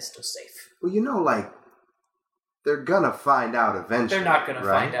that is still safe. Well, they're gonna find out eventually. They're not gonna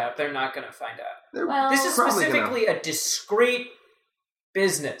right? find out. They're not gonna find out. well, This is Probably specifically a discreet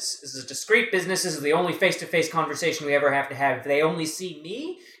business. This is a discreet business. This is the only face-to-face conversation we ever have to have. If they only see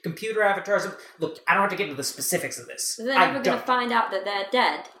me, computer avatars... Look, I don't have to get into the specifics of this. they're never going to find out that they're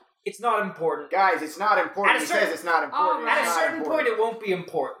dead. It's not important. Guys, it's not important. At a He certain- says it's not important. At At It's a not certain important. point, it won't be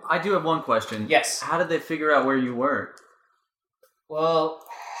important. I do have one question. Yes. How did they figure out where you were? Well,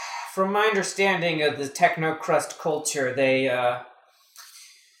 from my understanding of the techno-crust culture, they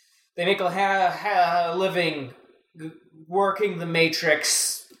make a living working the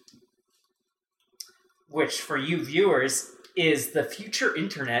Matrix, which for you viewers is the future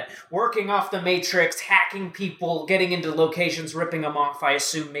internet, working off the Matrix, hacking people, getting into locations, ripping them off. I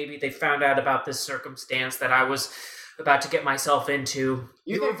assume maybe they found out about this circumstance that I was about to get myself into.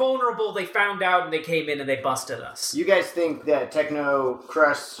 We were vulnerable, they found out, and they came in and they busted us. You guys think that Techno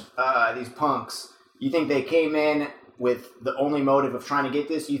Crust, these punks, you think they came in with the only motive of trying to get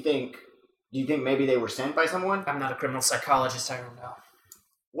this? Do you think maybe they were sent by someone? I'm not a criminal psychologist, I don't know.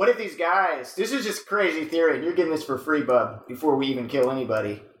 What if these guys, this is just crazy theory, and you're getting this for free, bub, before we even kill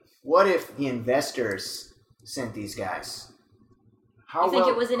anybody. What if the investors sent these guys? How You think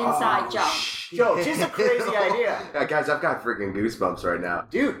it was an inside job? Joe, just a crazy idea. Guys, I've got freaking goosebumps right now.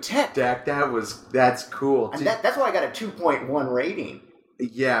 Dude, tech. Dak, that's cool. And that's why I got a 2.1 rating.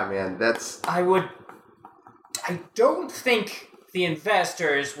 Yeah, man, I don't think the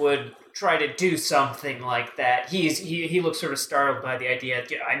investors would try to do something like that. He looks sort of startled by the idea.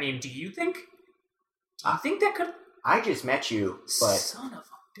 I mean, do you think that could... I just met you, but Son of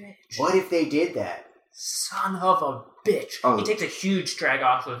a bitch. what if they did that? Son of a bitch. Oh. He takes a huge drag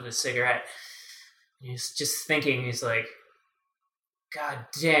off of his cigarette. He's just thinking, he's like, God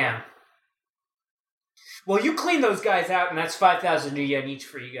damn. Well, you clean those guys out, and that's 5,000 new yen each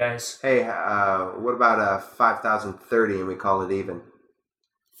for you guys. Hey, what about 5,030 and we call it even?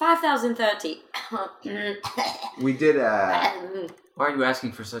 5,030. We did Why are you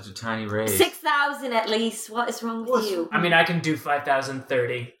asking for such a tiny raise? 6,000 at least. What is wrong with you? I mean, I can do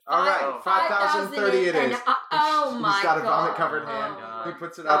 5,030. all right, 5,030 it is. Oh my god. He's got a vomit-covered hand. He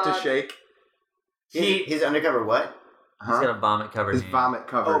puts it out to shake. His undercover what? He's got a vomit-covered His hand.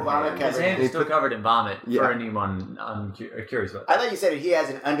 vomit-covered Oh, vomit hand. covered. His hand He is still put- covered in vomit. Yeah. For anyone curious about I that. thought you said he has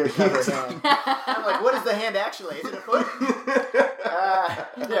an undercover hand. I'm like, what is the hand actually? Is it a foot?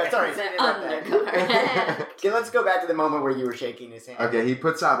 Yeah, sorry. It's say an it about that. undercover hand. Okay, let's go back to the moment where you were shaking his hand. Okay, he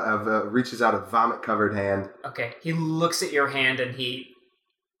reaches out a vomit-covered hand. Okay, he looks at your hand and he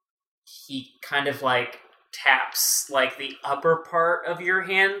kind of like taps like the upper part of your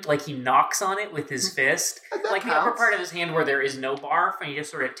hand, like he knocks on it with his fist. That Like the upper counts. part of his hand where there is no barf, and he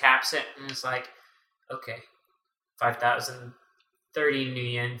just sort of taps it and it's like, okay, 5,030 new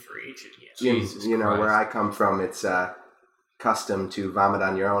yen for each of you. Jesus you know, Christ. where I come from, it's custom to vomit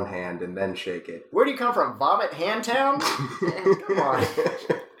on your own hand and then shake it. Where do you come from? Vomit Hand Town? Come on.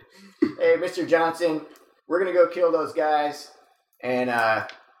 Hey, Mr. Johnson, we're going to go kill those guys. And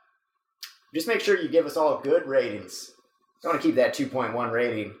just make sure you give us all good ratings. I want to keep that 2.1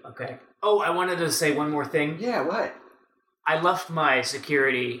 rating. Okay. Oh, I wanted to say one more thing. Yeah, what? I left my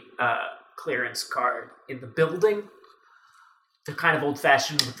security clearance card in the building. They're kind of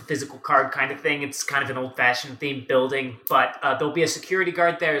old-fashioned with the physical card kind of thing. It's kind of an old-fashioned themed building, but there'll be a security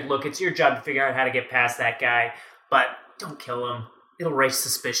guard there. Look, it's your job to figure out how to get past that guy, but don't kill him. It'll raise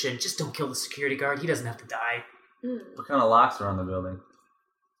suspicion. Just don't kill the security guard. He doesn't have to die. What kind of locks are on the building?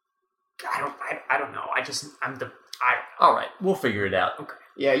 I don't know. All right, we'll figure it out. Okay.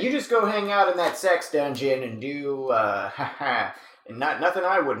 Yeah, you just go hang out in that sex dungeon and do, and nothing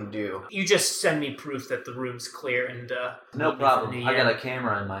I wouldn't do. You just send me proof that the room's clear and No meet me for problem. the I got yen. a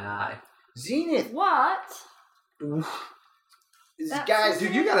camera in my eye. Zenith, What? Guys,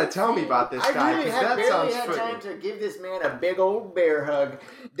 Dude, you gotta tell me about this guy, I really because that barely sounds had funny. time to give this man a big old bear hug.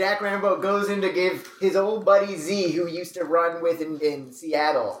 Dak Rambo goes in to give his old buddy Z, who used to run with in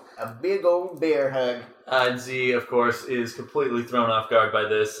Seattle, a big old bear hug. Z, of course, is completely thrown off guard by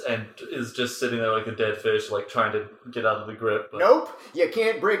this and is just sitting there like a dead fish, like trying to get out of the grip. But Nope, you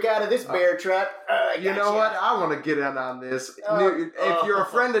can't break out of this bear trap. You know what? I want to get in on this. If you're a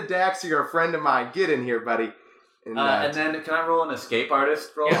friend of Dax, you're a friend of mine. Get in here, buddy. and then, can I roll an escape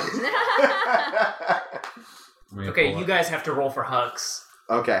artist roll? Okay, you guys have to roll for hugs.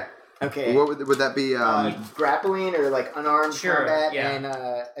 Okay. Okay. What would that be? Grappling or like unarmed Sure, combat yeah.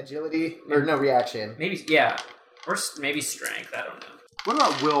 and agility or no reaction. Maybe, yeah. Or maybe strength, I don't know. What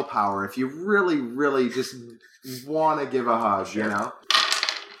about willpower? If you really, really just want to give a hug, you know?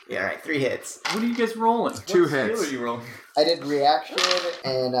 Yeah, all right, 3 hits. What are you guys rolling? Two What skill hits. are you rolling? I did reaction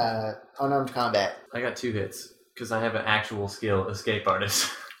and unarmed combat. I got 2 hits because I have an actual skill, escape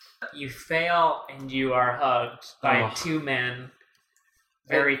artist. You fail and you are hugged by Oh. 2 men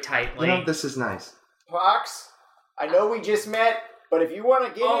very tightly. You know, this is nice. Pox, I know we just met, but if you want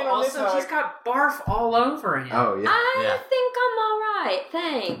to get in on this also, hug, he's got barf all over him. Oh, yeah. I Yeah. think I'm alright.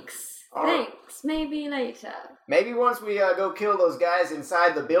 Thanks. All right. Thanks. Maybe later. maybe once we go kill those guys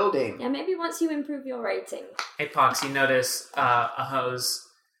inside the building. Yeah, maybe once you improve your rating. Hey, Pox, you notice a hose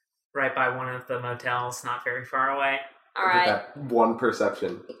right by one of the motels not very far away. Alright. That one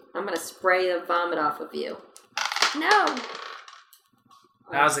perception. I'm gonna spray the vomit off of you. No!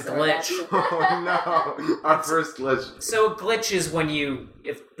 That was a glitch. Oh, no. Our first glitch. So a glitch is when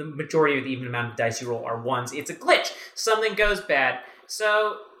if the majority of the even amount of dice you roll are ones, it's a glitch. Something goes bad.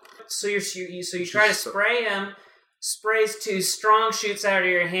 So you try to spray him. Spray's too strong, shoots out of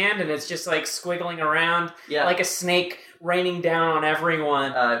your hand, and it's just like squiggling around Yeah. like a snake raining down on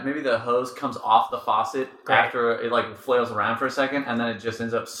everyone. Maybe the hose comes off the faucet Great. after it like flails around for a second, and then it just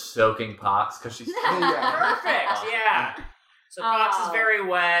ends up soaking Pox because she's Perfect, yeah. So Fox is Oh. very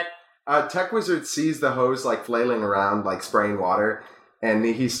wet. Tech Wizard sees the hose like flailing around, like spraying water, and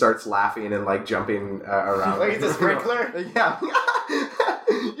he starts laughing and like jumping around. Like it's a sprinkler? Yeah.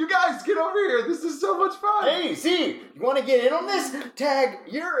 You guys, get over here. This is so much fun. Hey, see, you want to get in on this? Tag,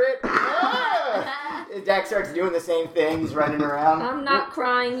 you're it. Ah! Dak starts doing the same thing. He's running around. I'm not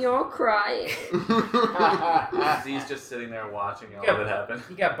crying, you're crying. Z's just sitting there watching all Yeah. of it happen.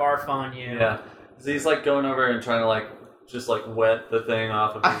 He got barf on you. Yeah. Z's like going over and trying to like just like wet the thing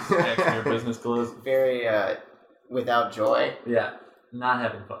off of his extra business clothes. Very without joy. Yeah. Not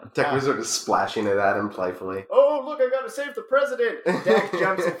having fun. Tech Wizard is splashing it at him playfully. Oh, look, I gotta save the president. Dak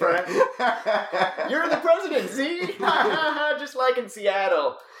jumps in front. You're the president, Z. Just like in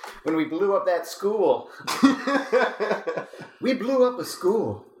Seattle when we blew up that school. We blew up a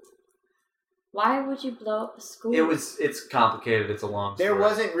school. Why would you blow up a school? It's complicated. It's a long story. There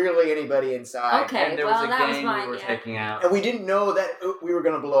wasn't really anybody inside. Okay, And there well, was a that was gang mine, we were yeah. taking out. And we didn't know that we were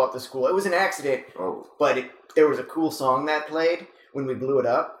going to blow up the school. It was an accident, Oh. but there was a cool song that played when we blew it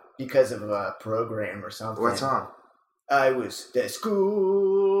up because of a program or something. What song? I was the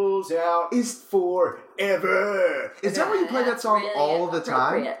school's out is forever. Is that why you play that song Really all the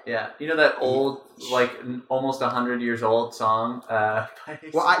time? appropriate. Yeah, you know that old, like almost 100 years old song.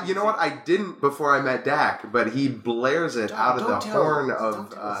 Well, you know what? I didn't before I met Dak, but he blares it out of the don't tell- horn don't of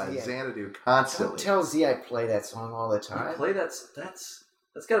tell Z. Xanadu Don't constantly. tell Z I play that song all the time. Play that's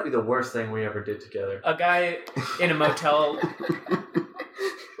got to be the worst thing we ever did together. A guy in a motel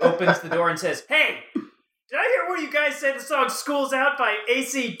opens the door and says, "Hey, did I hear where you guys say the song School's Out by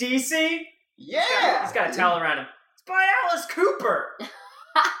AC/DC? Yeah! He's got a towel around him. It's by Alice Cooper.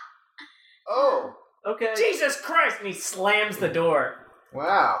 Oh, Okay. Jesus Christ!" And he slams the door.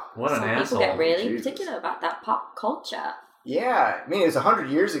 wow. What an Some asshole. people get really Jesus. particular about that pop culture. Yeah, I mean, it was 100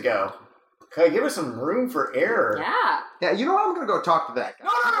 years ago. Okay, give us some room for error. Yeah. Yeah, you know what? I'm gonna go talk to that guy.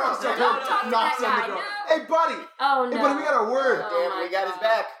 No. Don't talk to Knocks that on the guy, door. no. Hey, buddy. Oh no. Hey, buddy, we got a word. Oh, Damn, my we got his God.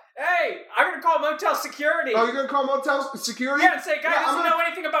 back. Hey, I'm gonna call motel security. Oh, you're gonna call motel security? Yeah, and say, guy Yeah, I'm doesn't gonna- know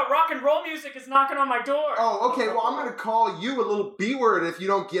anything about rock and roll music is knocking on my door. Oh, okay. Well, I'm gonna call you a little B word if you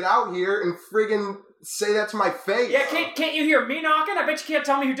don't get out here and friggin' say that to my face. Yeah, can't you hear me knocking? I bet you can't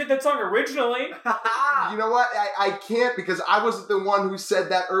tell me who did that song originally. You know what? I can't because I wasn't the one who said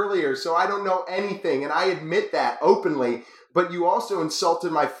that earlier, so I don't know anything, and I admit that openly. But you also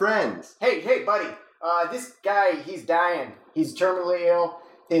insulted my friends. Hey, buddy. This guy, he's dying. He's terminally ill.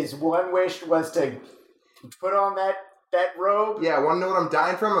 His one wish was to put on that robe. Yeah, want to know what I'm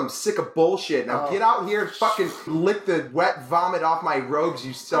dying from? I'm sick of bullshit. Now Oh. get out here and fucking lick the wet vomit off my robes,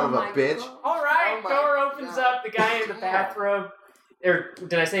 you son Oh of a my bitch. God. All right, Oh my door opens God. up. The guy in the bathrobe Or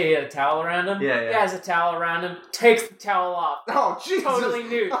did I say he had a towel around him? Yeah, yeah. He has a towel around him, takes the towel off. Oh, Jesus. Totally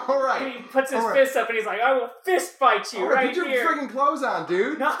nude. All right. And he puts his All right. fist up and he's like, I will fist fight you All right, right put your here. friggin' clothes on,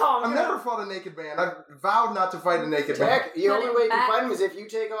 dude. No, I've never fought a naked man. I've vowed not to fight a naked man. Tech, the only him way you can back. fight him is if you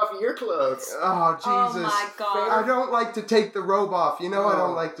take off your clothes. Oh, Jesus. Oh my god. I don't like to take the robe off. You know I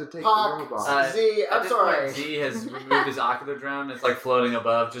don't like to take the robe off. Puck, Z, At I'm this sorry. point, Z has removed his ocular drone. It's like floating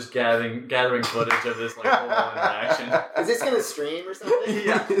above, just gathering footage of this like whole interaction. Is this gonna stream or something?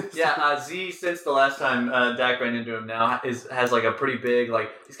 Yeah. Z, since the last time Dak ran into him, now has like a pretty big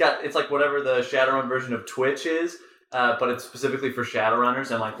it's like whatever the Shadowrun version of Twitch is, but it's specifically for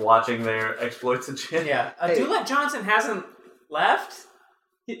Shadowrunners and like watching their exploits and shit. Yeah. Dulett Johnson hasn't left.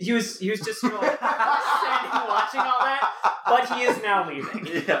 He was just sort of like standing watching all that, but he is now leaving.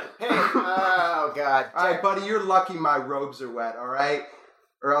 Yeah. Hey, oh god. All right, buddy, you're lucky my robes are wet, all right?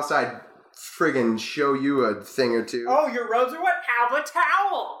 Or else I'd friggin' show you a thing or two. Oh, your robes are wet? Have a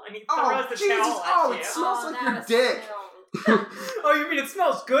towel! And he throws the Jesus. towel at Oh, you. it smells like your that dick. smell. Oh, you mean it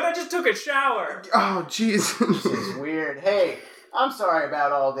smells good? I just took a shower. Oh, Jesus. This is weird. Hey, I'm sorry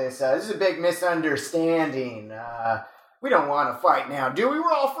about all this. This is a big misunderstanding. We don't want to fight now, do we?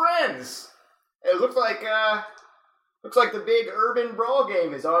 We're all friends. It looks like the big urban brawl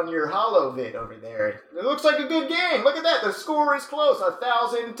game is on your HoloVid over there. It looks like a good game. Look at that. The score is close,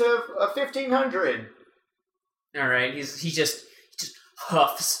 1,000 to 1,500. All right, he just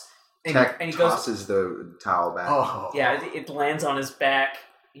huffs and Tech he goes. tosses the towel back. Oh, Yeah, it lands on his back.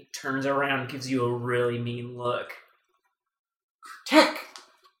 He turns around, and gives you a really mean look. Tech,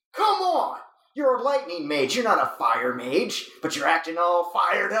 come on. You're a lightning mage. You're not a fire mage, but you're acting all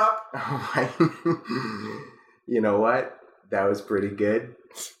fired up. All right. You know what? That was pretty good.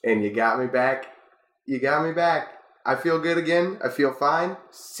 And you got me back. I feel good again. I feel fine.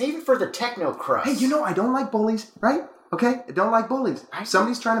 Save it for the techno crust. Hey, you know, I don't like bullies, right? Okay? I don't like bullies.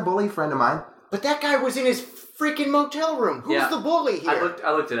 Somebody's trying to bully a friend of mine. But that guy was in his freaking motel room. Who's Yeah. the bully here?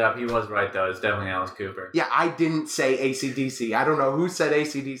 I looked it up. He was right though. It's definitely Alice Cooper. Yeah, I didn't say AC/DC. I don't know who said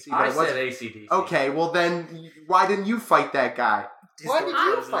AC/DC, but I it was said AC/DC. Okay, well then, why didn't you fight that guy? Why did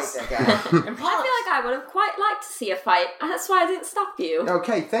you fight that guy? I feel like I would have quite liked to see a fight. That's why I didn't stop you.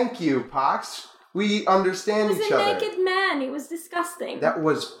 Okay, thank you, Pox. We understand He was each a other. naked man. He was disgusting. That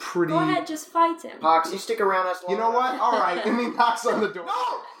was pretty. Go ahead, just fight him. Pox, you stick around us long You know what? enough. All right, and he knocks on the door.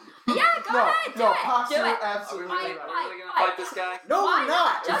 Yeah, go ahead. Do it. Pox, Do you're it. absolutely Fight, right. fight, this guy? No, Why we're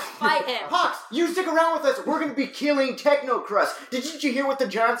not. Just fight him. Pox, you stick around with us. We're going to be killing Technocrust. Didn't you hear what the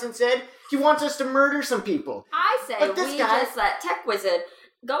Johnson said? He wants us to murder some people. I say But this we guy- just let Tech Wizard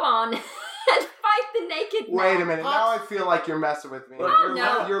go on and fight the naked man. Wait a minute. Now I feel like you're messing with me. Oh,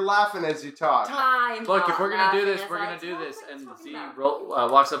 no. You're laughing as you talk. I'm Look, if not we're gonna do laughing this, as we're I gonna do talk. this. What are And you talking Z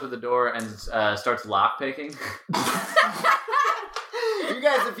about? walks up to the door and starts lockpicking. You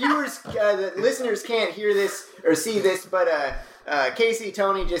guys, the viewers, the listeners can't hear this or see this, but Casey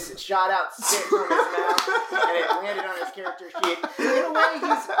Tony just shot out spit from his mouth and it landed on his character sheet. In a way,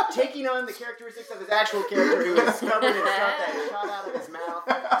 he's taking on the characteristics of his actual character who is covered in stuff that shot out of his mouth.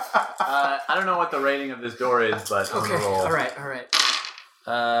 I don't know what the rating of this door is, but I'm Okay, gonna roll. all right.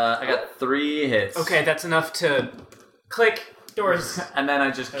 I got 3 hits. Okay, that's enough to click doors. And then I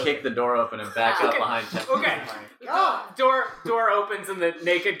just kick the door open and back up Okay. behind him. Okay. Door opens and the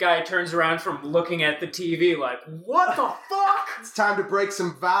naked guy turns around from looking at the TV like, what the fuck? It's time to break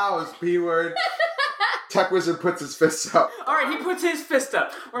some vows, B-word. Tech Wizard puts his fists up. All right, he puts his fist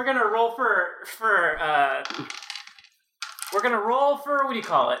up. We're gonna roll for what do you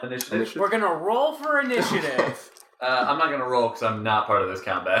call it? Initiative. We're gonna roll for initiative. I'm not gonna roll because I'm not part of this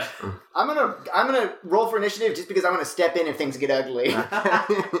combat. I'm gonna roll for initiative just because I'm gonna step in if things get ugly.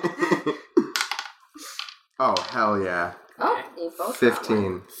 Oh, hell yeah. Oh, you both got one.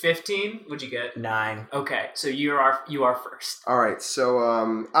 15. 15? What'd you get? 9. Okay, so you are first. All right, so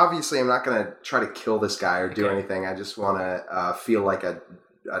obviously I'm not going to try to kill this guy or do Okay. anything. I just want to feel like a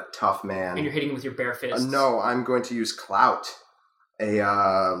tough man. And you're hitting with your bare fists. No, I'm going to use Clout, a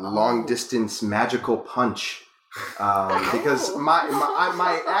long-distance magical punch. Because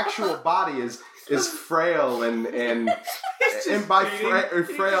my actual body is frail and by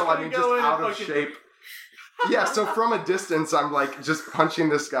frail I mean just out of shape. Yeah, so from a distance I'm like just punching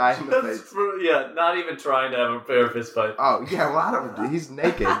this guy in the face. Yeah, not even trying to have a fair fist fight. Oh yeah, well he's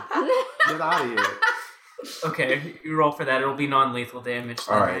naked. Get out of here. Okay, you roll for that. It'll be non-lethal damage.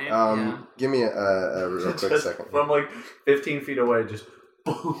 All right, Yeah. give me a real quick Just second. from like 15 feet away, just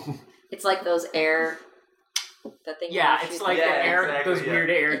boom. It's like those air. The thing. Yeah, you it's shoot like the the air, exactly, those yeah. weird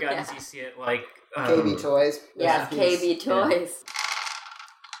air guns Yeah. you see it like. KB Toys. Yes, Rest in peace. KB Toys.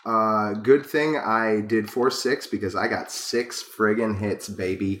 Good thing I did 4-6 because I got 6 friggin' hits,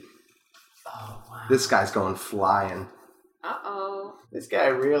 baby. Oh, wow. This guy's going flying. Uh-oh. This guy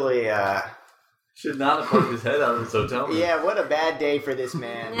really, Should not have poked his head out of his hotel room. yeah, what a bad day for this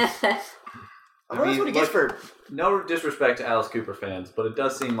man. I wonder what he gets for... No disrespect to Alice Cooper fans, but it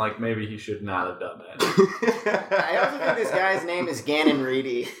does seem like maybe he should not have done that. I also think this guy's name is Gannon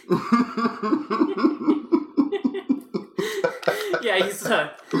Reedy. Yeah, he's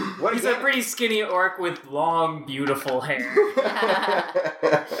a pretty skinny orc with long, beautiful hair.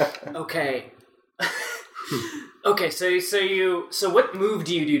 Okay. Okay, so what move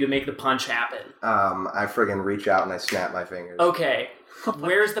do you do to make the punch happen? I friggin' reach out and I snap my fingers. Okay.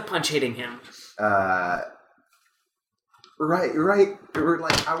 Where's the punch hitting him? Right.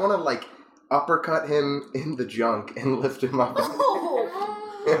 Like, I want to, like, uppercut him in the junk and lift him up.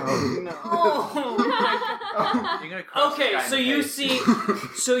 Okay, so you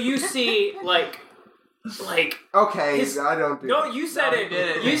see, like, Okay, his, I don't do no, that. you said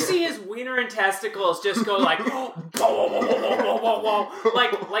it. You see his wiener and testicles just go like,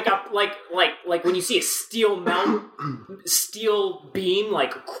 like when you see a steel beam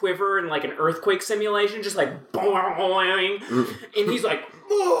like quiver in like an earthquake simulation, just like boing, and he's like,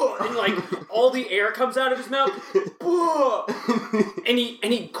 and like all the air comes out of his mouth, and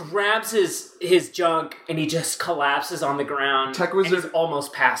he grabs his junk and he just collapses on the ground. Tech Wizard and he's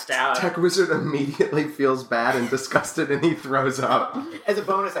almost passed out. Tech Wizard immediately feels bad and disgusted, and he throws up. As a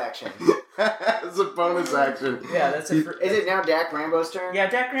bonus action. As a bonus action. Yeah, that's Is it now Dak Rambo's turn? Yeah,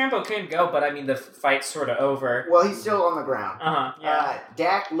 Dak Rambo can go, but I mean the fight's sort of over. Well, he's still on the ground. Yeah.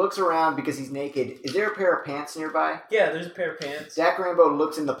 Dak looks around because he's naked. Is there a pair of pants nearby? Yeah, there's a pair of pants. Dak Rambo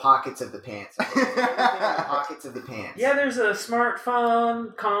looks in the pockets of the pants. Everything in the pockets of the pants. Yeah, there's a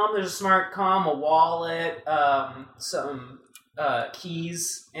smartphone comm, there's a smart comm, a wallet, some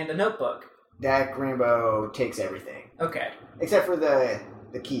keys, and a notebook. Dak Rambo takes everything. Okay. Except for the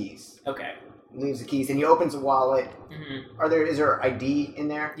keys. Okay. He leaves the keys and he opens the wallet. Mm-hmm. Is there ID in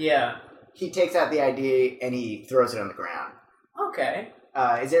there? Yeah. He takes out the ID and he throws it on the ground. Okay.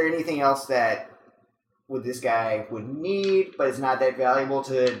 Is there anything else that this guy would need, but it's not that valuable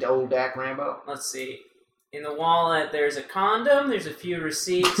to old Dak Rambo? Let's see. In the wallet, there's a condom, there's a few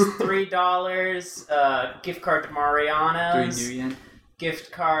receipts, $3, gift card to Mariano's. 3 new yen?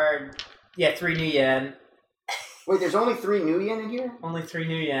 Gift card, 3 new yen. Wait, there's only 3 new yen in here? Only 3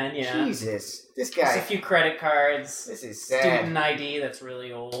 new yen, yeah. Jesus. This guy... There's a few credit cards. This is sad. Student ID, that's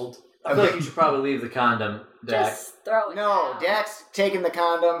really old. I feel like you should probably leave the condom, Dak. Just throw it No, down. Dak's taking the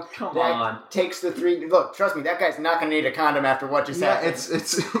condom. Come Dak on. takes the 3... Look, trust me, that guy's not going to need a condom after what just Yeah, happened.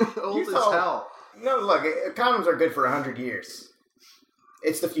 it's old You as saw- hell. No, look, condoms are good for 100 years.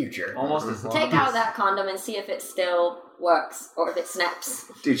 It's the future. Almost as long. Take out that condom and see if it still works or if it snaps.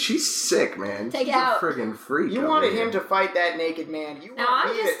 Dude, she's sick, man. Take she's it out. a friggin' freak. You over wanted here. him to fight that naked man. You Now want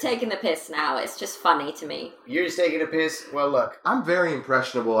I'm me just to... taking the piss now. It's just funny to me. You're just taking a piss? Well, look. I'm very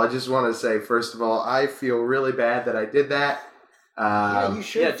impressionable. I just want to say, first of all, I feel really bad that I did that. Yeah, you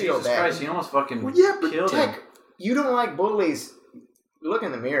should Yeah, feel Jesus bad. Christ, he almost fucking Well, yeah, but killed Tech, him. you don't like bullies. Look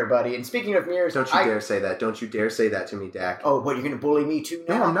in the mirror, buddy. And speaking of mirrors... Don't you dare say that. Don't you dare say that to me, Dak. Oh, what, you're going to bully me too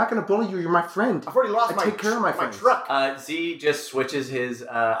now? No, I'm not going to bully you. You're my friend. I've already lost I my, take care of my my friends. truck. Z just switches his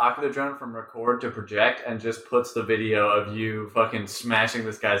Octodrone from record to project and just puts the video of you fucking smashing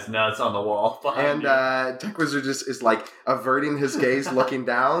this guy's nuts on the wall behind And you. Tech Wizard just is like averting his gaze, looking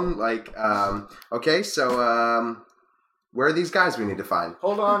down. Like, okay, so where are these guys we need to find?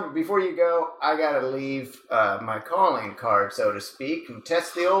 Hold on, before you go, I gotta leave my calling card, so to speak, and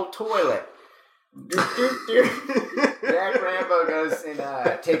test the old toilet. Jack Rambo goes and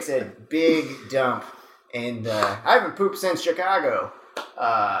takes a big dump, and I haven't pooped since Chicago.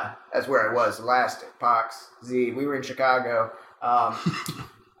 That's where I was last at Pox. Z, we were in Chicago.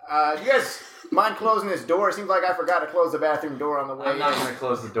 You guys mind closing this door? It seems like I forgot to close the bathroom door on the way I'm not in. going to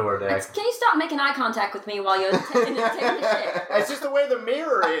close the door, Dak. Can you stop making eye contact with me while you're taking the shit? It's just the way the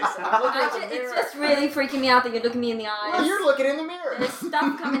mirror is. I'm looking at the mirror. It's just really freaking me out that you're looking me in the eyes. Well, you're looking in the mirror. There's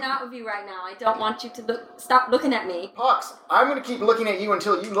stuff coming out of you right now. I don't want you to stop looking at me. Pox, I'm gonna keep looking at you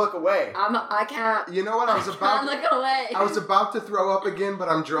until you look away. I can't. You know what? I was Can't look away. I was about to throw up again, but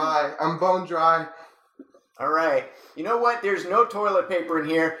I'm dry. I'm bone dry. All right. You know what? There's no toilet paper in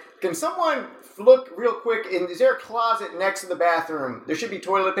here. Can someone look real quick? Is there a closet next to the bathroom? There should be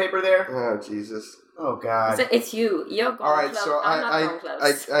toilet paper there. Oh, Jesus. Oh, God. It's you. You're going All right, close. so I'm not going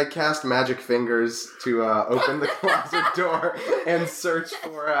close. I cast magic fingers to open the closet door and search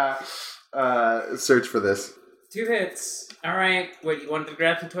for this. 2 hits. All right. Wait, you wanted to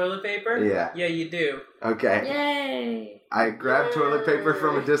grab some toilet paper? Yeah. Yeah, you do. Okay. Yay! I grab toilet paper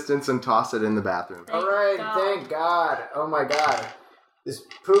from a distance and toss it in the bathroom. All right, thank God. Oh my God. This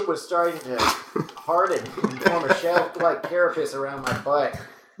poop was starting to harden and form a shell-like carapace around my butt.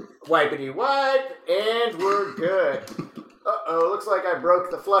 Wipety wipe, and we're good. Uh-oh, looks like I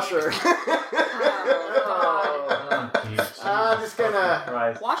broke the flusher. I'm just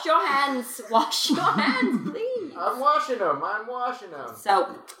gonna... Wash your hands. Wash your hands, please. I'm washing them.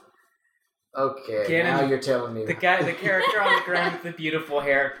 Soap. Okay, Gannon, now you're telling me. The character on the ground with the beautiful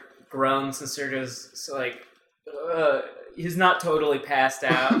hair groans and sort of he's not totally passed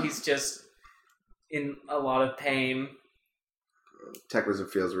out. He's just in a lot of pain. Tech Wizard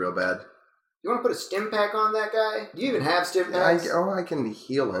feels real bad. You want to put a stim pack on that guy? Do you even have stim packs? I can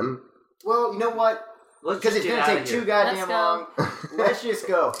heal him. Well, you know what? Because it's going to take too goddamn long. Let's just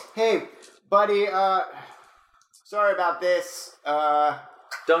go. Hey, buddy, sorry about this.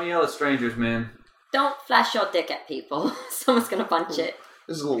 Don't yell at strangers, man. Don't flash your dick at people. Someone's gonna punch it.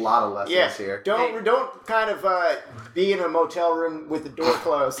 There's a lot of lessons here. Don't kind of be in a motel room with the door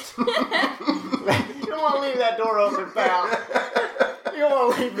closed. You don't want to leave that door open, pal. You don't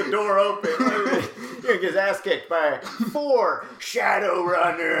want to leave the door open. You're gonna get his ass kicked by 4 shadow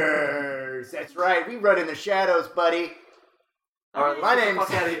runners. That's right, we run in the shadows, buddy. All right, my name's...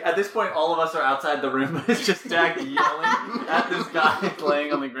 At this point, all of us are outside the room, but it's just Dak yelling at this guy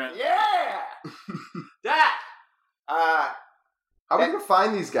laying on the ground. Yeah! Dak! How are we gonna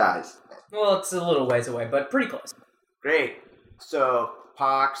find these guys? Well, it's a little ways away, but pretty close. Great. So,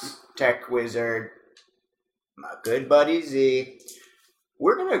 Pox, Tech Wizard, my good buddy Z.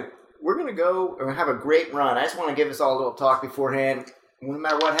 We're gonna go and have a great run. I just want to give us all a little talk beforehand. No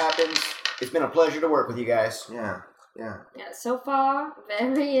matter what happens, it's been a pleasure to work with you guys. Yeah. Yeah, so far,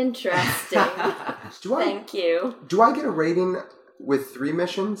 very interesting. Thank you. Do I get a rating with 3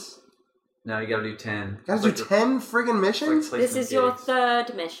 missions? No, you gotta do 10. Gotta do 10 friggin' missions? This is your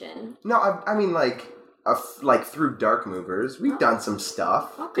 3rd mission. No, I mean like through Dark Movers. We've done some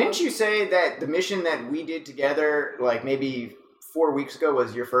stuff. Okay. Didn't you say that the mission that we did together, like maybe 4 weeks ago,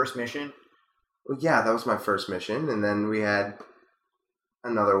 was your first mission? Well, yeah, that was my first mission, and then we had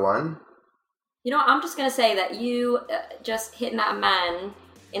another one. You know, I'm just going to say that you just hitting that man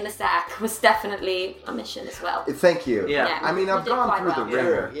in the sack was definitely a mission as well. Thank you. Yeah. I mean, I've gone through the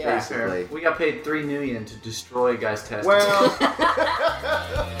ringer, Yeah. basically. We got paid $3 million to destroy guys' testicles. Well...